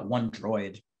 Maybe you got one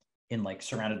droid in like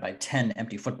surrounded by 10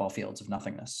 empty football fields of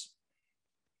nothingness.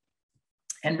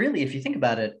 And really, if you think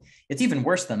about it, it's even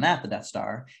worse than that, the Death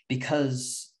Star,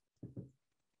 because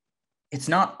it's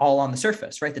not all on the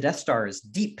surface, right? The Death Star is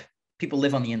deep. People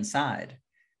live on the inside.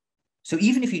 So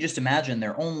even if you just imagine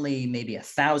they're only maybe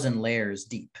 1,000 layers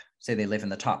deep, say they live in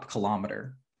the top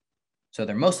kilometer, so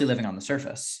they're mostly living on the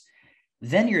surface,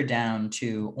 then you're down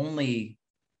to only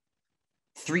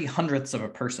 3/100ths of a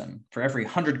person for every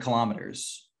 100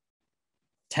 kilometers,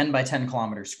 10 by 10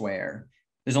 kilometer square,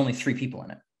 there's only 3 people in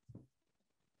it.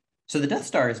 So the Death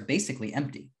Star is basically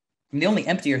empty. And the only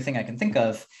emptier thing I can think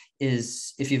of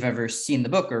is if you've ever seen the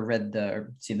book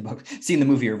or seen the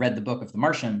movie or read the book of The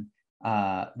Martian.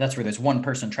 That's where there's one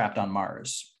person trapped on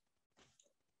Mars,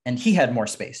 and he had more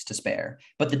space to spare.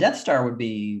 But the Death Star would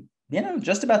be,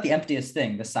 just about the emptiest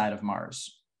thing this side of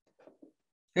Mars.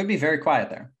 It would be very quiet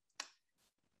there.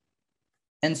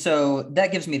 And so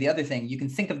that gives me the other thing. You can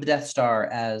think of the Death Star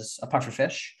as a puffer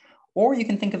fish, or you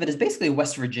can think of it as basically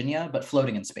West Virginia, but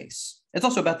floating in space. It's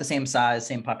also about the same size,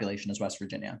 same population as West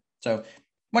Virginia. So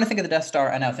when I think of the Death Star,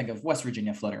 I now think of West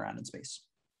Virginia floating around in space.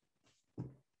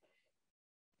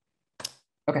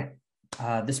 Okay,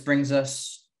 this brings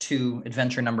us to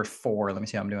adventure number 4. Let me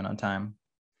see how I'm doing on time.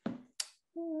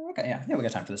 Okay, yeah, we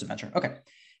got time for this adventure. Okay,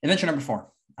 adventure number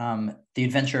 4, the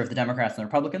adventure of the Democrats and the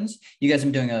Republicans. You guys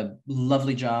have been doing a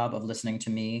lovely job of listening to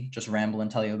me just ramble and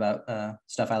tell you about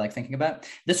stuff I like thinking about.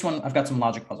 This one, I've got some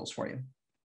logic puzzles for you.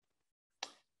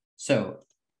 So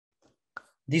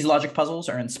these logic puzzles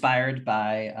are inspired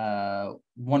by a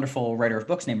wonderful writer of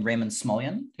books named Raymond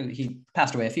Smullyan, who he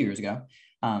passed away a few years ago.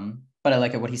 But I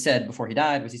like it. What he said before he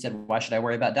died was, he said, "Why should I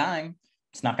worry about dying?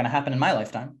 It's not going to happen in my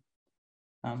lifetime,"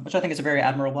 which I think is a very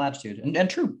admirable attitude and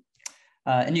true.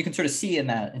 And you can sort of see in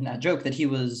that joke that he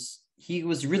was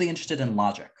really interested in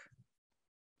logic.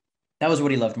 That was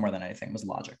what he loved more than anything, was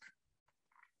logic.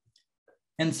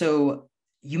 And so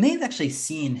you may have actually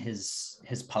seen his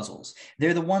puzzles.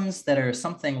 They're the ones that are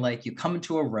something like, you come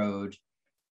to a road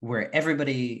where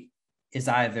everybody is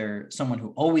either someone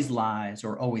who always lies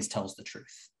or always tells the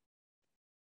truth.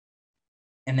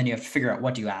 And then you have to figure out,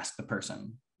 what do you ask the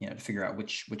person, to figure out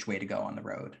which way to go on the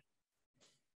road.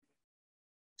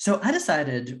 So I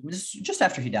decided, just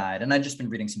after he died, and I'd just been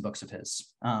reading some books of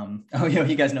his.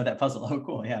 You guys know that puzzle. Oh,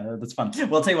 cool. Yeah, that's fun.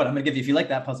 Well, I'll tell you what, I'm going to give you, if you like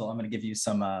that puzzle, I'm going to give you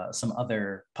some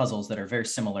other puzzles that are very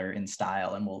similar in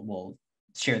style, and we'll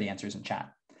share the answers in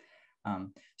chat.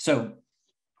 So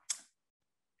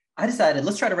I decided,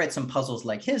 let's try to write some puzzles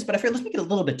like his, but I figured let's make it a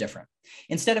little bit different.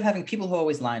 Instead of having people who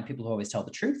always lie and people who always tell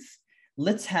the truth,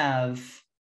 let's have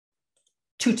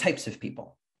 2 types of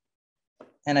people.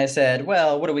 And I said,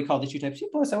 well, what do we call these 2 types of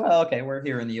people? I said, well, okay, we're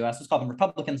here in the US. Let's call them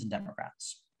Republicans and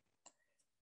Democrats.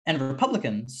 And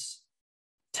Republicans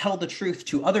tell the truth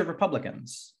to other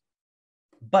Republicans,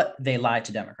 but they lie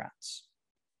to Democrats.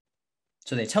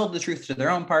 So they tell the truth to their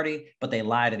own party, but they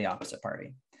lie to the opposite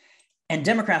party. And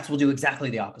Democrats will do exactly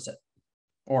the opposite,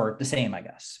 or the same, I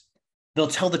guess. They'll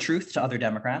tell the truth to other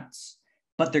Democrats,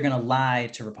 but they're going to lie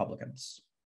to Republicans.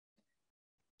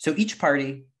 So each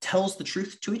party tells the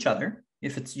truth to each other.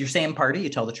 If it's your same party, you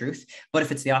tell the truth. But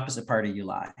if it's the opposite party, you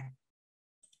lie.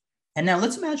 And now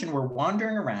let's imagine we're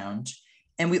wandering around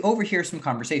and we overhear some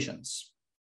conversations.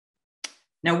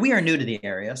 Now, we are new to the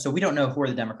area, so we don't know who are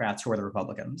the Democrats, who are the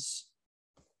Republicans.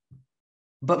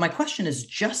 But my question is,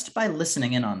 just by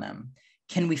listening in on them,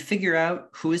 can we figure out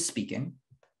who is speaking?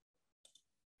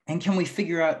 And can we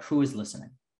figure out who is listening?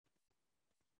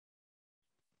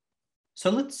 So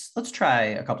let's try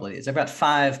a couple of these. I've got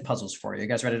 5 puzzles for you. You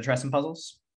guys ready to try some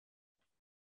puzzles?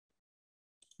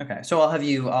 Okay, so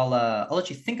I'll let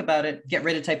you think about it. Get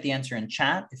ready to type the answer in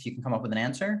chat if you can come up with an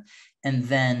answer. And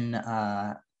then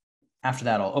after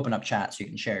that, I'll open up chat so you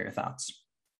can share your thoughts.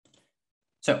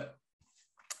 So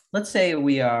let's say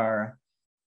we are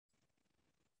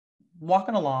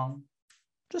walking along,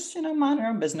 just, mind our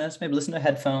own business, maybe listen to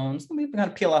headphones. We kind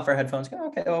of peel off our headphones, go,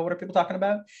 okay, well, what are people talking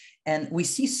about? And we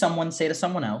see someone say to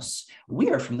someone else,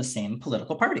 we are from the same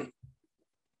political party.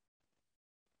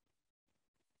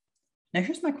 Now,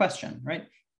 here's my question, right?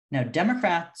 Now,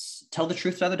 Democrats tell the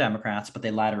truth to other Democrats, but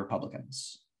they lie to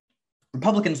Republicans.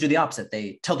 Republicans do the opposite.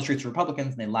 They tell the truth to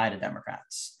Republicans and they lie to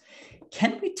Democrats.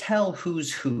 Can we tell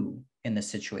who's who in this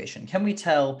situation? Can we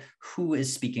tell who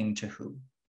is speaking to who?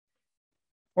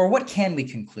 Or what can we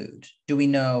conclude? Do we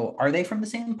know, are they from the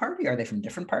same party? Are they from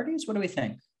different parties? What do we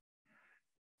think?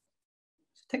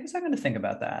 So take a second to think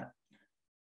about that.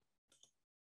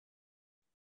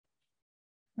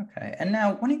 Okay, and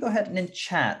now why don't you go ahead and in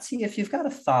chat, see if you've got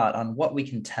a thought on what we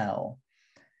can tell.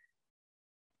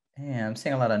 Yeah, I'm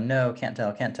seeing a lot of no, can't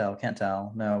tell, can't tell, can't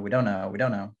tell. No, we don't know, we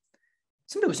don't know.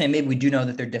 Some people are saying maybe we do know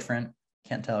that they're different.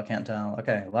 Can't tell, can't tell.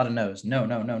 Okay, a lot of no's. No,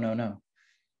 no, no, no, no.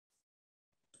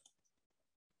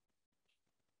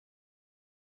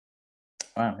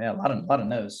 Wow, yeah, a lot of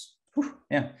no's. Whew,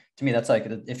 yeah, to me, that's like,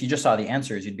 if you just saw the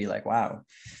answers, you'd be like, wow,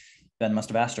 Ben must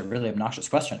have asked a really obnoxious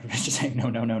question. It's just saying no,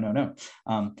 no, no, no,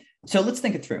 no. So let's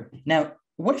think it through. Now,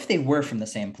 what if they were from the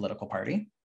same political party?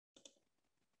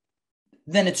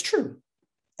 Then it's true.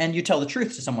 And you tell the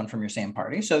truth to someone from your same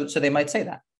party. So they might say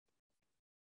that.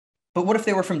 But what if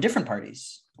they were from different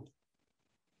parties?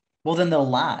 Well, then they'll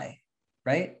lie,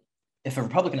 right? If a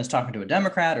Republican is talking to a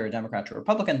Democrat or a Democrat to a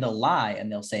Republican, they'll lie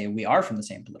and they'll say, we are from the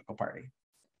same political party.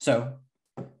 So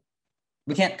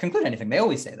we can't conclude anything. They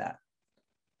always say that.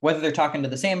 Whether they're talking to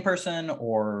the same person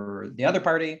or the other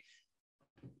party,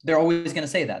 they're always going to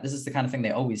say that. This is the kind of thing they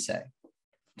always say.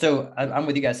 So I'm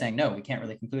with you guys saying, no, we can't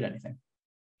really conclude anything.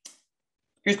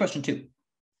 Here's question 2.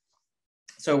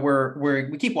 So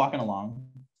we keep walking along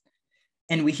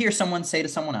and we hear someone say to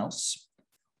someone else,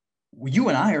 you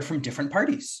and I are from different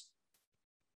parties.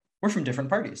 We're from different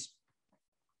parties.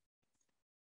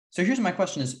 So here's my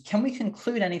question is, can we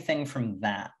conclude anything from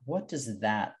that? What does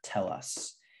that tell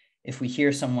us if we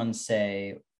hear someone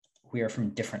say, we are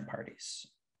from different parties?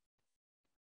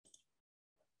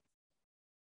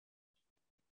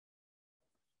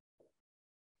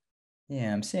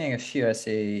 Yeah, I'm seeing a few. I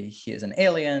see he is an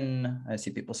alien. I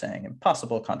see people saying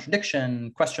impossible,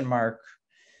 contradiction, question mark,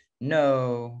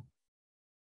 no,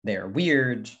 they are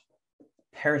weird,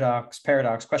 paradox,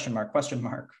 paradox, question mark, question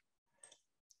mark.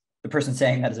 The person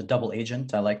saying that is a double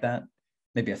agent. I like that.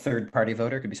 Maybe a third party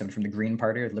voter. Could be somebody from the Green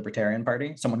Party or the Libertarian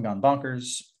Party. Someone gone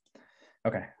bonkers.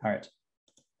 Okay, all right.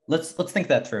 Let's think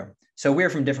that through. So we're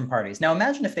from different parties. Now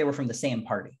imagine if they were from the same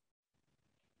party,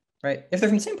 right? If they're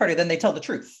from the same party, then they tell the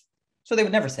truth. So they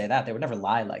would never say that. They would never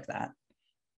lie like that.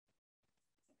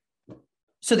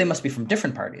 So they must be from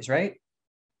different parties, right?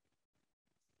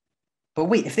 But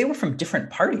wait, if they were from different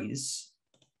parties,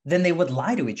 then they would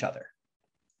lie to each other.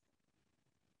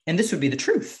 And this would be the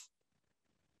truth.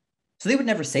 So they would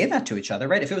never say that to each other,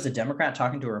 right? If it was a Democrat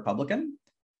talking to a Republican,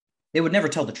 they would never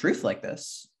tell the truth like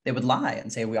this. They would lie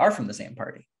and say, we are from the same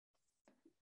party.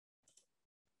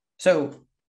 So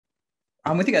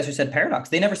I'm with you guys who said paradox.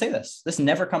 They never say this. This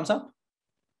never comes up.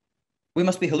 We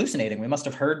must be hallucinating. We must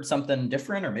have heard something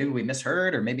different, or maybe we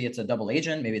misheard, or maybe it's a double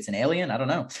agent, maybe it's an alien. I don't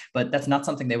know. But that's not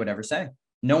something they would ever say.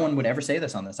 No one would ever say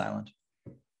this on this island.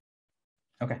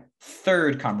 Okay,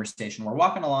 third conversation. We're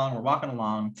walking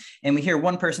along, and we hear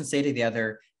one person say to the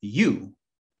other, you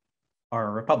are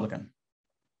a Republican.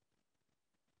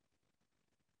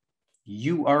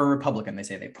 You are a Republican, they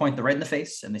say. They point the right in the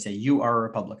face, and they say, you are a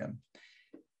Republican.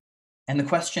 And the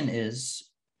question is,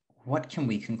 what can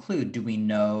we conclude? Do we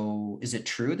know, is it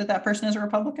true that that person is a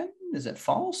Republican? Is it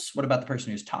false? What about the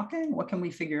person who's talking? What can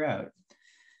we figure out?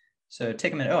 So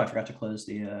take a minute. Oh, I forgot to close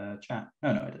the chat.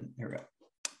 Oh, no, I didn't. Here we go.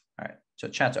 All right, so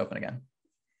chat's open again.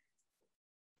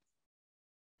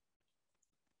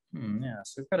 Yeah,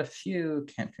 so we've got a few,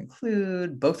 can't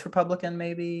conclude, both Republican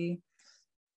maybe.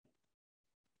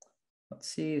 Let's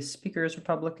see, speaker is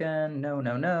Republican. No,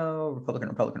 no, no. Republican,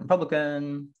 Republican,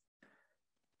 Republican.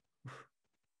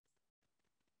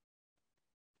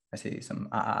 I see some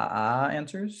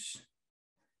answers.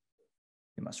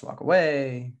 You must walk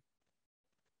away.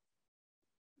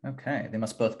 Okay, they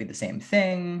must both be the same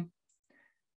thing.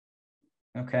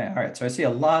 Okay, all right. So I see a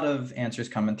lot of answers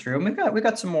coming through. And we've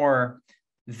got some more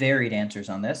varied answers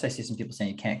on this. I see some people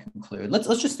saying you can't conclude. Let's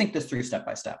just think this through step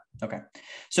by step. Okay.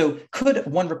 So could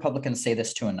one Republican say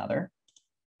this to another?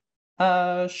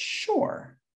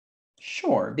 Sure,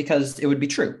 because it would be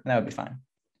true. And that would be fine.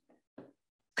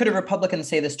 Could a Republican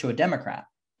say this to a Democrat?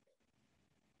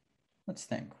 Let's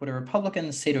think. Would a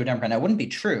Republican say to a Democrat? Now, it wouldn't be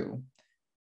true,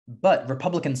 but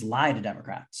Republicans lie to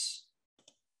Democrats.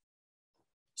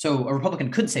 So a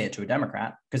Republican could say it to a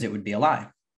Democrat because it would be a lie.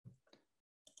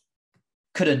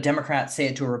 Could a Democrat say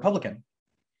it to a Republican?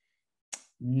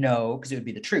 No, because it would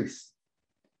be the truth.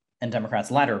 And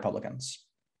Democrats lie to Republicans.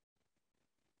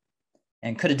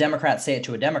 And could a Democrat say it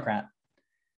to a Democrat?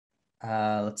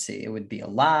 Let's see, it would be a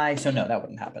lie. So no, that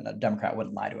wouldn't happen. A Democrat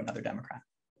wouldn't lie to another Democrat.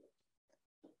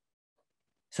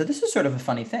 So this is sort of a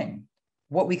funny thing.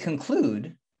 What we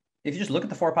conclude, if you just look at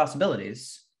the four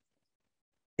possibilities,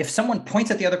 if someone points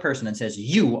at the other person and says,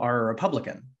 you are a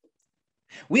Republican,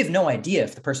 we have no idea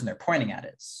if the person they're pointing at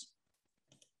is.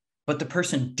 But the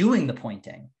person doing the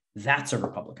pointing, that's a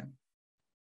Republican.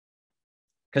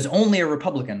 Because only a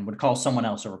Republican would call someone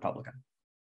else a Republican.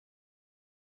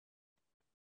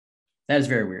 That is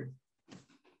very weird.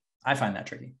 I find that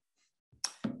tricky.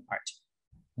 All right.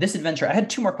 This adventure, I had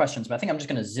two more questions, but I think I'm just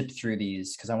going to zip through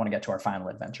these because I want to get to our final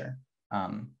adventure.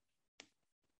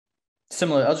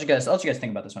 Similar, I'll let you guys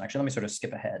think about this one. Actually, let me sort of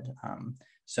skip ahead.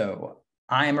 So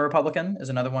I am a Republican is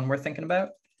another one worth thinking about.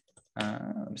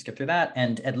 Let me skip through that.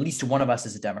 And at least one of us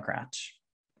is a Democrat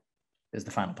is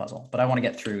the final puzzle. But I want to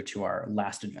get through to our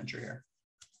last adventure here.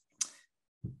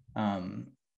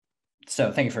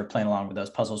 So thank you for playing along with those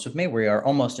puzzles with me. We are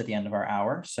almost at the end of our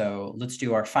hour. So let's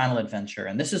do our final adventure.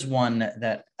 And this is one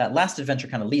that last adventure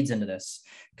kind of leads into this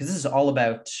because this is all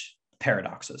about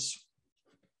paradoxes.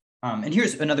 And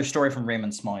here's another story from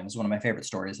Raymond Smalling. This is one of my favorite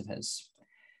stories of his.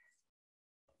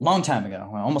 Long time ago,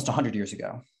 well, almost 100 years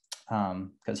ago,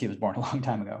 because he was born a long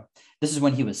time ago. This is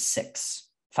when he was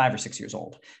 5 or 6 years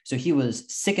old. So he was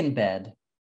sick in bed.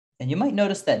 And you might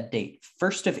notice that date,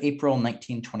 1st of April,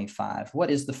 1925.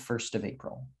 What is the 1st of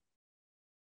April?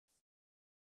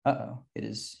 It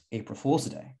is April Fool's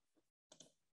Day.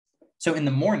 So in the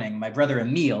morning, my brother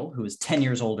Emil, who is 10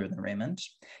 years older than Raymond,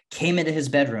 came into his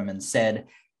bedroom and said,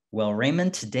 well,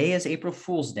 Raymond, today is April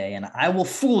Fool's Day, and I will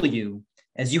fool you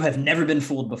as you have never been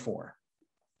fooled before.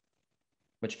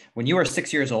 Which, when you are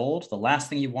 6 years old, the last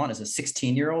thing you want is a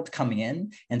 16-year-old coming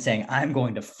in and saying, I'm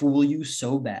going to fool you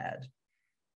so bad.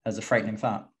 That's a frightening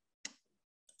thought.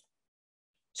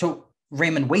 So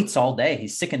Raymond waits all day.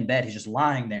 He's sick in bed. He's just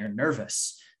lying there,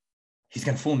 nervous. He's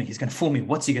going to fool me. He's going to fool me.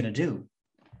 What's he going to do?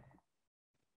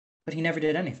 But he never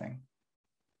did anything.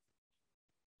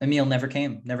 Emil never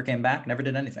came back, never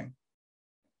did anything.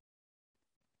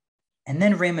 And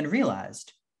then Raymond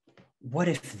realized, what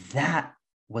if that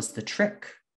was the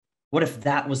trick? What if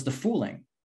that was the fooling?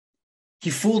 He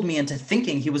fooled me into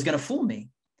thinking he was going to fool me,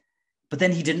 but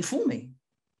then he didn't fool me.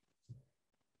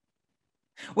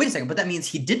 Wait a second, but that means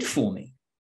he did fool me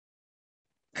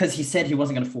because he said he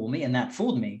wasn't going to fool me and that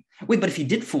fooled me. Wait, but if he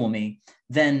did fool me,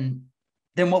 then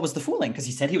what was the fooling? Because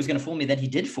he said he was going to fool me, then he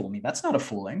did fool me. That's not a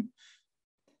fooling.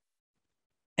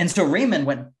 And so Raymond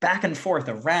went back and forth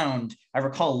around, I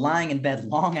recall lying in bed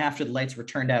long after the lights were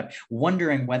turned out,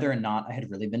 wondering whether or not I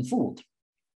had really been fooled.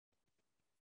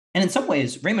 And in some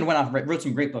ways, Raymond went off, wrote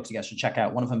some great books you guys should check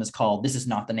out. One of them is called This Is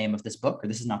Not the Name of This Book, or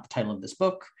This Is Not the Title of This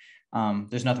Book.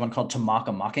 There's another one called To Mock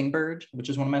a Mockingbird, which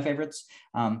is one of my favorites.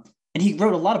 And he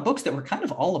wrote a lot of books that were kind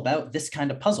of all about this kind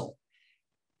of puzzle.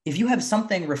 If you have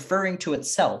something referring to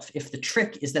itself, if the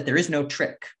trick is that there is no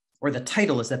trick, or the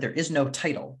title is that there is no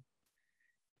title,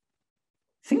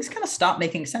 things kind of stop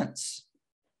making sense.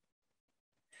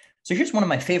 So here's one of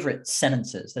my favorite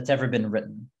sentences that's ever been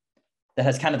written that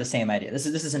has kind of the same idea. This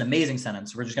is an amazing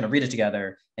sentence. We're just going to read it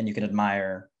together and you can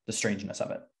admire the strangeness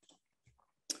of it.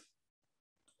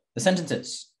 The sentence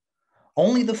is,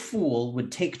 only the fool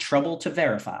would take trouble to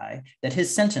verify that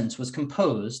his sentence was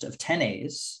composed of 10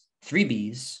 A's, 3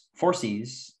 B's, 4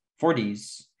 C's, 4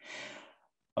 D's.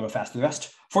 I'll go fast through the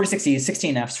rest. 46 E's,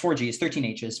 16 F's, 4 G's, 13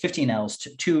 H's, 15 L's,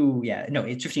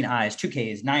 15 I's, 2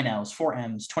 K's, 9 L's, 4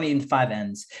 M's, 25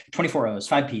 N's, 24 O's,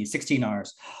 5 P's, 16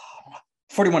 R's,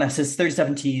 41 S's,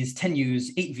 37 T's, 10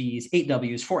 U's, 8 V's, 8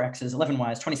 W's, 4 X's, 11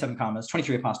 Y's, 27 commas,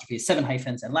 23 apostrophes, 7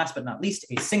 hyphens, and last but not least,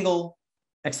 a single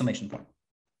exclamation point.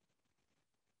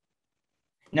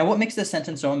 Now, what makes this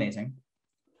sentence so amazing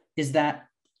is that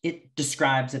it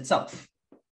describes itself,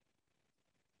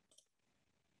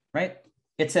 right?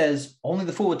 It says, only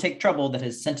the fool would take trouble that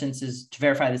his sentence is to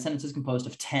verify the sentence is composed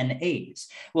of 10 A's.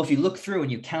 Well, if you look through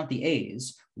and you count the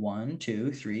A's, 1,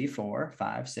 2, 3, 4,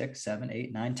 5, 6, 7,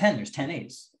 8, 9, 10, there's 10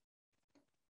 A's.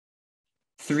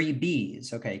 3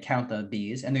 B's, okay, count the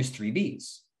B's, and there's 3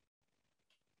 B's.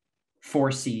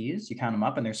 4 C's, you count them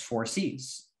up, and there's 4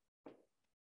 C's.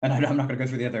 And I'm not going to go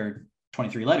through the other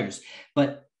 23 letters,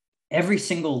 but every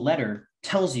single letter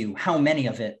tells you how many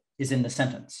of it is in the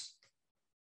sentence.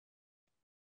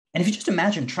 And if you just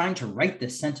imagine trying to write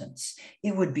this sentence,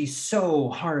 it would be so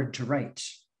hard to write.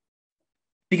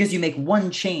 Because you make one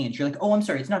change, you're like, oh, I'm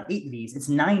sorry, it's not 8 V's, it's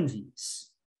 9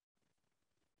 V's.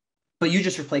 But you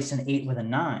just replaced an 8 with a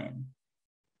 9.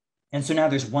 And so now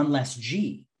there's 1 less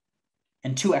G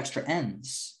and 2 extra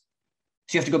N's.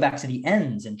 So you have to go back to the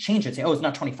N's and change it. Say, oh, it's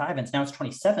not 25 N's, now it's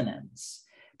 27 N's.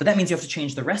 But that means you have to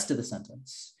change the rest of the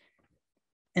sentence.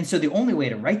 And so the only way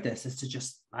to write this is to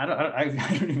just, I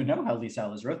don't even know how Lisa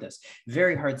Ellis wrote this.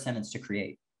 Very hard sentence to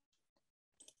create.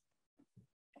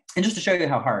 And just to show you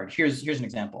how hard, here's an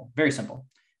example, very simple.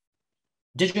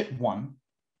 Digit 1,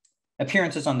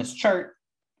 appearances on this chart.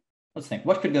 Let's think,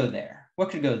 what could go there? What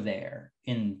could go there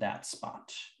in that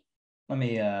spot? Let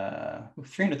me,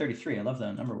 333, I love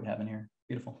the number we have in here,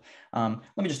 beautiful. Let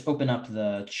me just open up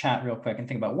the chat real quick and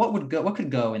think about what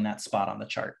could go in that spot on the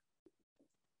chart.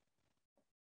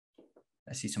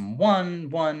 I see some 1,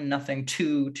 1, nothing,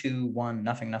 2, 2, 1,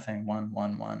 nothing, nothing, 1,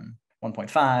 1, 1,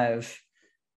 1.5.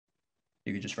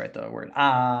 You could just write the word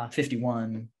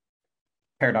 51,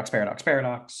 paradox, paradox,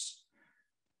 paradox.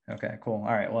 Okay, cool.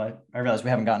 All right, well, I realize we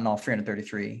haven't gotten all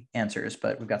 333 answers,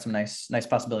 but we've got some nice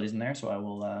possibilities in there, so I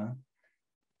will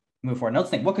move forward. Now let's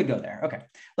think, what could go there? Okay,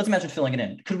 let's imagine filling it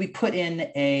in. Could we put in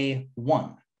a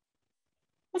 1?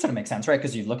 That sort of makes sense, right?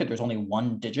 Because you look at, there's only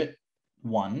 1 digit,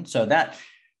 1, so that,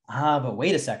 but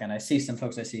wait a second, I see some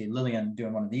folks, I see Lillian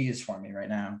doing one of these for me right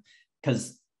now,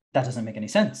 because that doesn't make any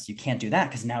sense. You can't do that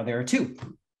because now there are 2.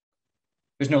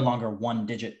 There's no longer 1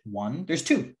 digit 1, there's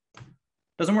 2.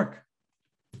 Doesn't work.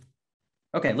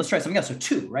 Okay, let's try something else. So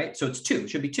 2, right? So it's 2, it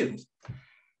should be 2.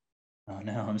 Oh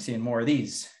no, I'm seeing more of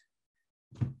these.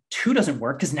 2 doesn't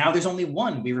work because now there's only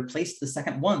 1. We replaced the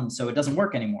second 1, so it doesn't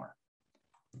work anymore.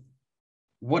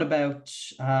 What about,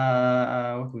 what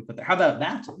can we put there? How about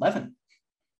that, 11?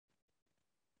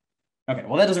 Okay,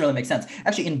 well, that doesn't really make sense.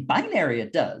 Actually, in binary,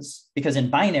 it does, because in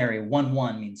binary, 1,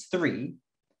 1 means 3.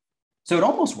 So it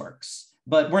almost works,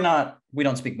 but we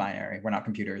don't speak binary. We're not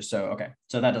computers. So, okay,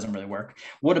 so that doesn't really work.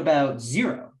 What about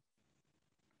 0?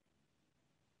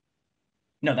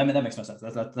 No, that makes no sense.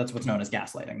 That's what's known as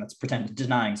gaslighting. That's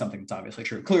denying something that's obviously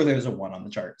true. Clearly, there's a 1 on the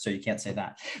chart, so you can't say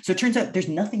that. So it turns out there's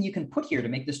nothing you can put here to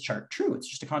make this chart true. It's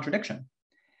just a contradiction.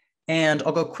 And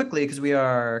I'll go quickly because we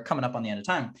are coming up on the end of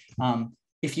time.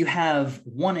 If you have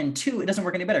 1 and 2, it doesn't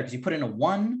work any better because you put in a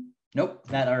 1, nope,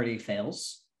 that already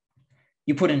fails.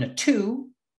 You put in a 2,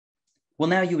 well,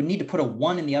 now you would need to put a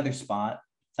 1 in the other spot.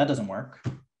 That doesn't work.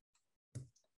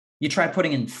 You try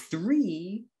putting in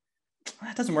 3,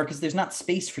 that doesn't work because there's not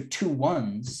space for 2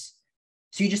 1s.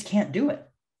 So you just can't do it.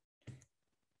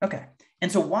 Okay,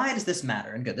 and so why does this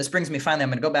matter? And good, this brings me finally, I'm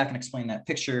going to go back and explain that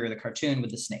picture, the cartoon with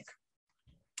the snake.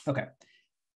 Okay.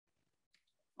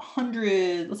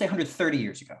 Let's say 130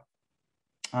 years ago.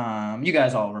 You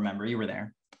guys all remember, you were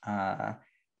there. And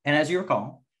as you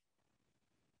recall,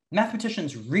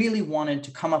 mathematicians really wanted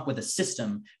to come up with a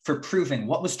system for proving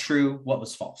what was true, what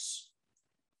was false.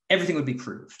 Everything would be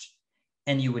proved.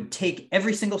 And you would take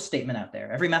every single statement out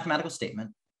there, every mathematical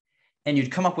statement, and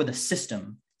you'd come up with a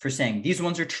system for saying these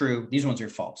ones are true, these ones are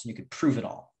false, and you could prove it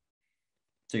all.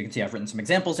 So you can see I've written some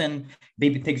examples in.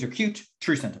 Baby pigs are cute,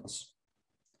 true sentence.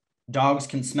 Dogs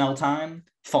can smell time,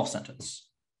 false sentence,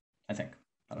 I think.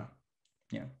 I don't know.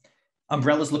 Yeah.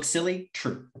 Umbrellas look silly,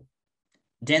 true.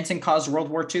 Dancing caused World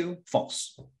War II,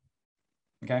 false.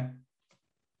 Okay.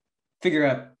 Figure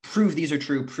out, prove these are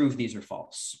true, prove these are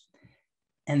false.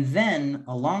 And then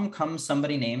along comes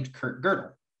somebody named Kurt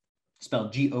Gödel,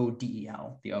 spelled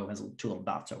G-O-D-E-L. The O has 2 little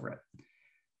dots over it.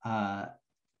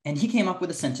 And he came up with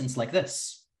a sentence like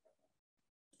this.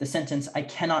 The sentence, I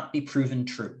cannot be proven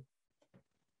true.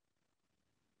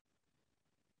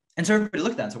 And so everybody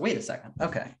looked at that and said, wait a second.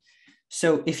 Okay.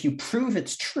 So if you prove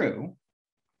it's true,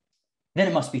 then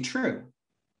it must be true.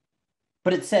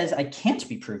 But it says I can't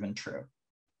be proven true.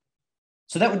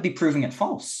 So that would be proving it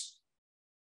false.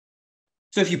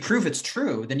 So if you prove it's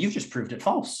true, then you've just proved it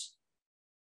false.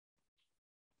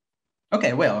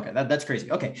 Okay, well, okay, that's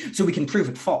crazy. Okay, so we can prove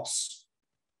it false,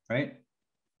 right?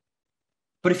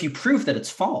 But if you prove that it's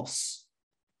false,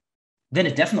 then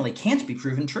it definitely can't be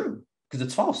proven true because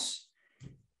it's false.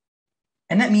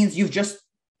 And that means you've just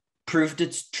proved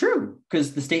it's true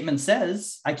because the statement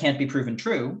says I can't be proven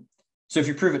true. So if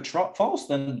you prove it false,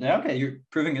 then okay, you're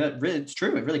proving that it's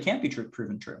true. It really can't be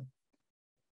proven true.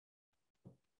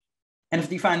 And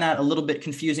if you find that a little bit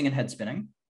confusing and head spinning,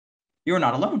 you are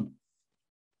not alone.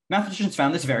 Mathematicians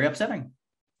found this very upsetting.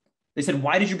 They said,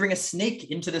 why did you bring a snake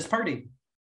into this party?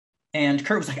 And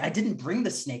Kurt was like, I didn't bring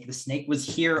the snake. The snake was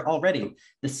here already.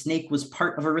 The snake was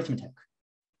part of arithmetic.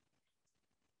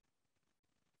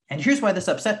 And here's why this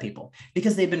upset people,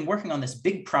 because they've been working on this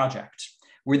big project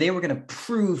where they were going to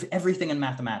prove everything in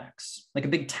mathematics, like a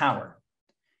big tower,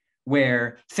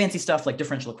 where fancy stuff like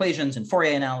differential equations and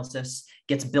Fourier analysis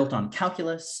gets built on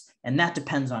calculus, and that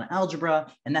depends on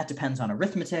algebra, and that depends on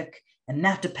arithmetic, and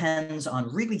that depends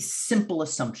on really simple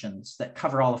assumptions that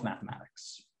cover all of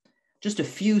mathematics. Just a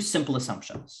few simple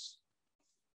assumptions.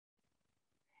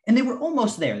 And they were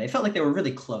almost there. They felt like they were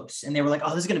really close, and they were like, oh,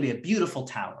 this is going to be a beautiful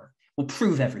tower. We'll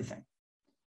prove everything.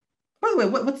 By the way,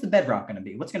 what's the bedrock going to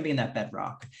be? What's going to be in that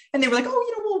bedrock? And they were like,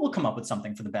 oh, we'll come up with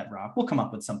something for the bedrock. We'll come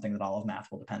up with something that all of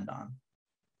math will depend on.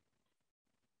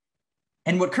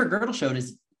 And what Kurt Gödel showed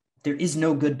is there is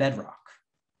no good bedrock.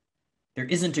 There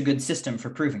isn't a good system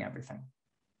for proving everything.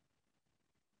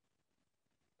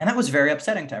 And that was very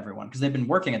upsetting to everyone because they've been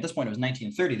working, at this point it was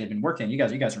 1930, they've been working, you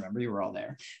guys remember, you were all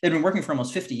there. They've been working for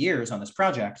almost 50 years on this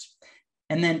project.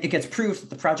 And then it gets proved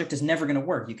that the project is never going to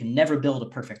work. You can never build a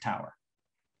perfect tower.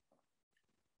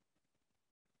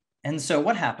 And so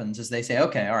what happens is they say,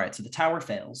 okay, all right, so the tower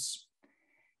fails.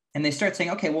 And they start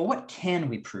saying, okay, well, what can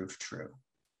we prove true?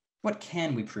 What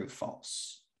can we prove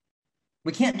false?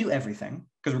 We can't do everything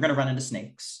because we're going to run into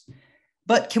snakes,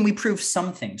 but can we prove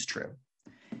some things true?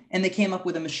 And they came up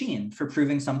with a machine for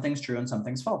proving some things true and some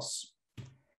things false.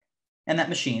 And that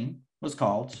machine was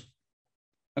called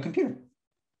a computer.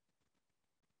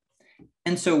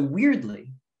 And so weirdly,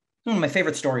 it's one of my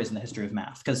favorite stories in the history of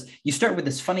math, because you start with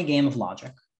this funny game of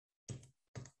logic.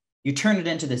 You turn it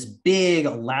into this big,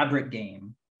 elaborate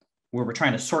game where we're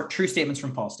trying to sort true statements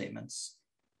from false statements.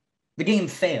 The game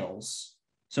fails,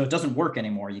 so it doesn't work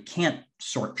anymore. You can't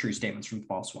sort true statements from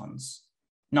false ones.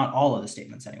 Not all of the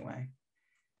statements anyway.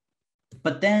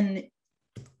 But then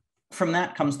from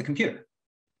that comes the computer.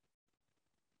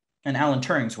 And Alan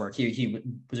Turing's work, he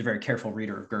was a very careful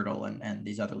reader of Gödel and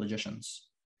these other logicians.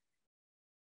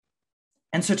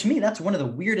 And so to me, that's one of the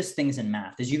weirdest things in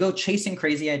math is you go chasing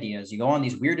crazy ideas, you go on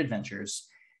these weird adventures,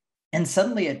 and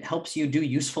suddenly it helps you do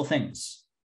useful things.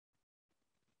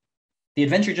 The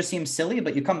adventure just seems silly,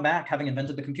 but you come back having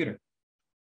invented the computer.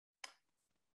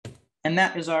 And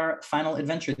that is our final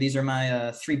adventure. These are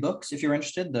my 3 books, if you're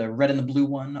interested. The red and the blue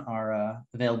one are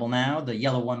available now. The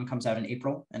yellow one comes out in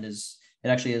April and this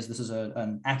is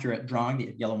an accurate drawing.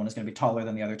 The yellow one is going to be taller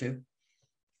than the other 2.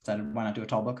 Decided why not do a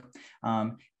tall book.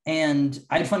 And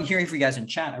I had fun hearing from you guys in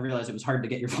chat. I realized it was hard to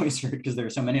get your voice heard because there are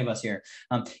so many of us here.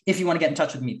 If you want to get in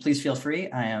touch with me, please feel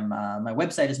free. I am my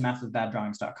website is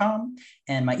mathwithbaddrawings.com,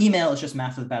 and my email is just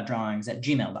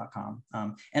mathwithbaddrawings@gmail.com.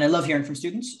 And I love hearing from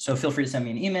students, so feel free to send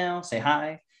me an email, say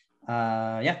hi.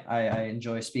 I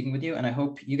enjoy speaking with you, and I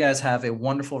hope you guys have a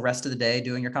wonderful rest of the day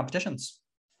doing your competitions.